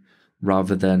thing,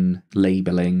 rather than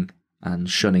labeling and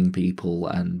shunning people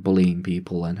and bullying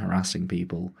people and harassing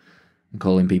people and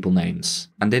calling people names.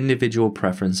 And individual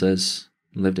preferences,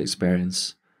 lived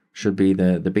experience, should be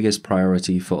the biggest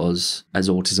priority for us as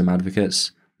autism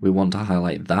advocates. We want to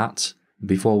highlight that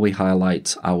before we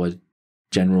highlight our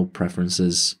general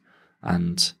preferences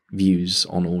and views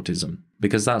on autism,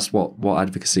 because that's what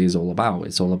advocacy is all about.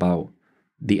 It's all about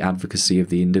the advocacy of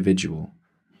the individual,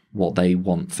 what they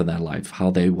want for their life,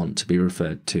 how they want to be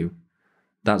referred to.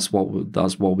 That's what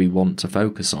we want to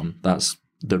focus on. That's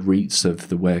the roots of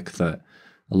the work that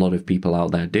a lot of people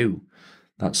out there do.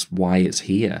 That's why it's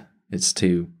here. It's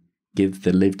to give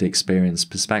the lived experience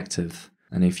perspective.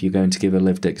 And if you're going to give a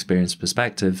lived experience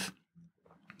perspective,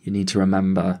 you need to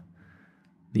remember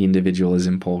the individual is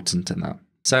important in that.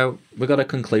 So we've got a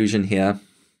conclusion here,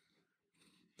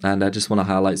 and I just want to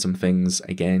highlight some things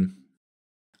again.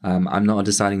 I'm not a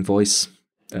deciding voice.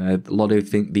 A lot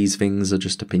of these things are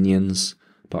just opinions,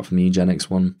 apart from the eugenics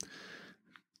one.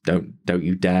 Don't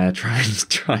you dare try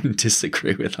and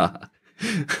disagree with that.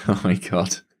 Oh my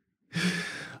god.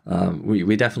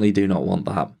 We definitely do not want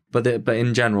that. But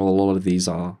in general, a lot of these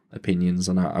are opinions,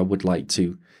 and I would like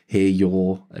to hear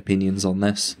your opinions on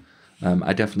this.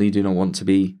 I definitely do not want to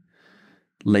be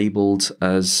labelled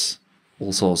as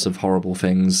all sorts of horrible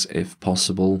things, if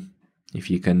possible. If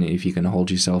you can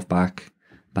hold yourself back,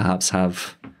 perhaps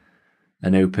have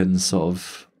an open sort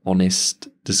of honest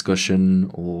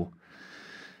discussion or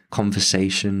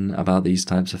conversation about these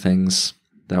types of things,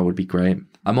 that would be great.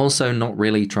 I'm also not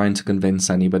really trying to convince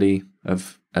anybody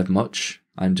of much.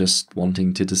 I'm just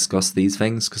wanting to discuss these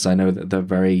things because I know that they're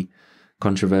very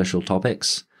controversial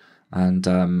topics, and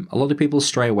a lot of people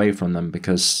stray away from them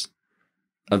because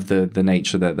of the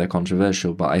nature that they're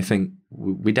controversial. But I think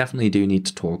we definitely do need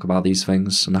to talk about these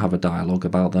things and have a dialogue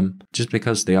about them, just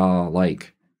because they are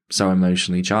so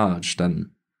emotionally charged,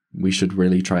 and we should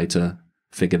really try to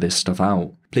figure this stuff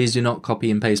out. Please do not copy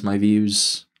and paste my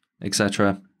views,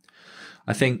 etc.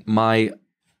 I think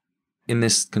in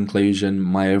this conclusion,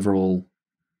 my overall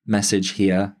message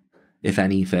here, if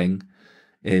anything,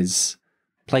 is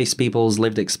place people's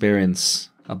lived experience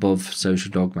above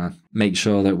social dogma. Make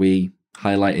sure that we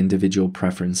highlight individual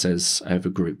preferences over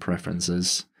group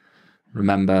preferences.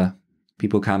 Remember,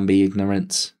 people can be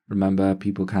ignorant. Remember,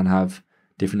 people can have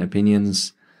different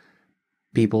opinions.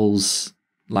 People's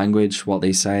language, what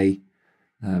they say,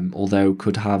 although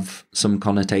could have some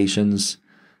connotations,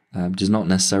 does not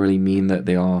necessarily mean that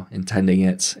they are intending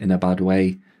it in a bad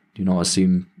way. Do not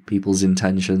assume people's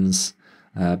intentions,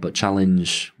 but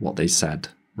challenge what they said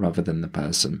rather than the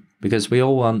person. Because we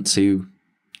all want to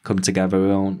come together,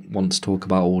 we all want to talk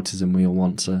about autism, we all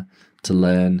want to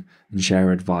learn and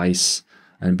share advice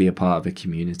and be a part of a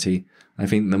community. I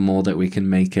think the more that we can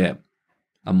make it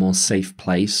a more safe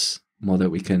place, more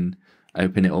that we can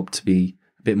open it up to be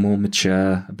a bit more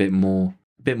mature, a bit more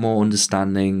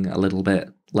understanding, a little bit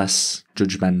less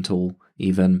judgmental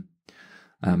even,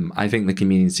 I think the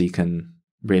community can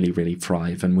really, really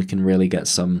thrive, and we can really get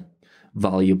some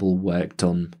valuable work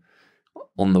done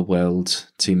on the world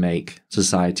to make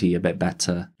society a bit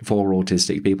better for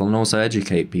autistic people, and also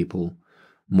educate people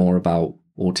more about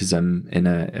autism in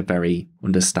a very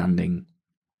understanding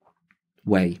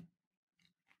way.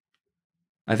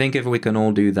 I think if we can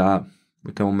all do that,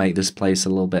 we can all make this place a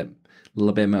little bit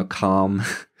more calm,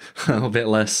 a little bit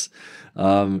less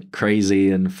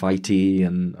crazy and fighty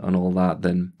and all that,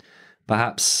 then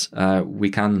perhaps we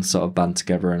can sort of band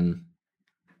together and,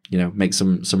 you know, make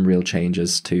some real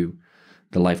changes to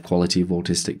the life quality of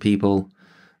autistic people.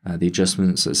 The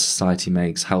adjustments that society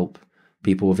makes help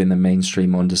people within the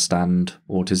mainstream understand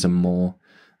autism more,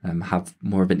 have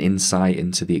more of an insight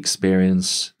into the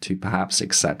experience, to perhaps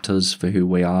accept us for who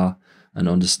we are and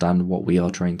understand what we are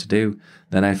trying to do,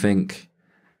 then I think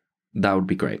that would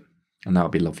be great and that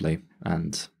would be lovely.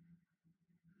 And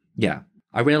yeah,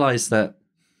 I realize that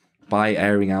by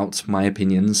airing out my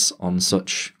opinions on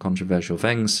such controversial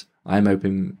things, I'm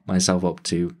opening myself up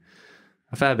to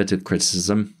a fair bit of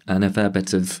criticism and a fair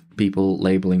bit of people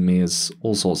labeling me as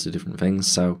all sorts of different things.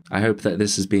 So I hope that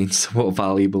this has been somewhat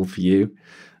valuable for you.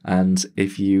 And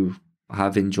if you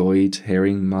have enjoyed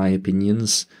hearing my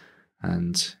opinions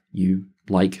and you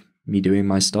like me doing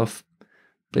my stuff,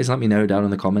 please let me know down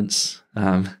in the comments.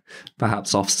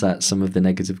 Perhaps offset some of the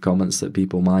negative comments that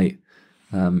people might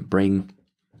bring.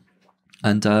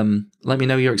 And let me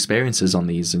know your experiences on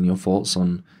these and your thoughts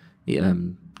on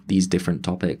these different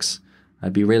topics.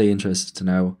 I'd be really interested to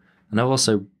know. And I'll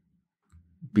also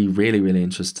be really, really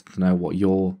interested to know what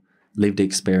your lived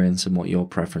experience and what your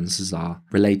preferences are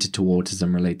related to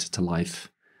autism, related to life.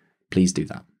 Please do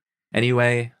that.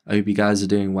 Anyway, I hope you guys are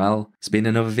doing well. It's been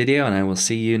another video, and I will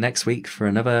see you next week for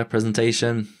another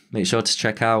presentation. Make sure to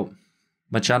check out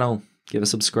my channel, give a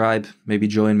subscribe, maybe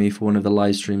join me for one of the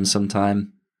live streams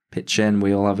sometime. Pitch in,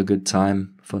 we all have a good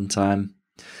time, fun time.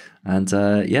 And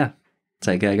yeah,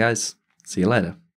 take care guys. See you later.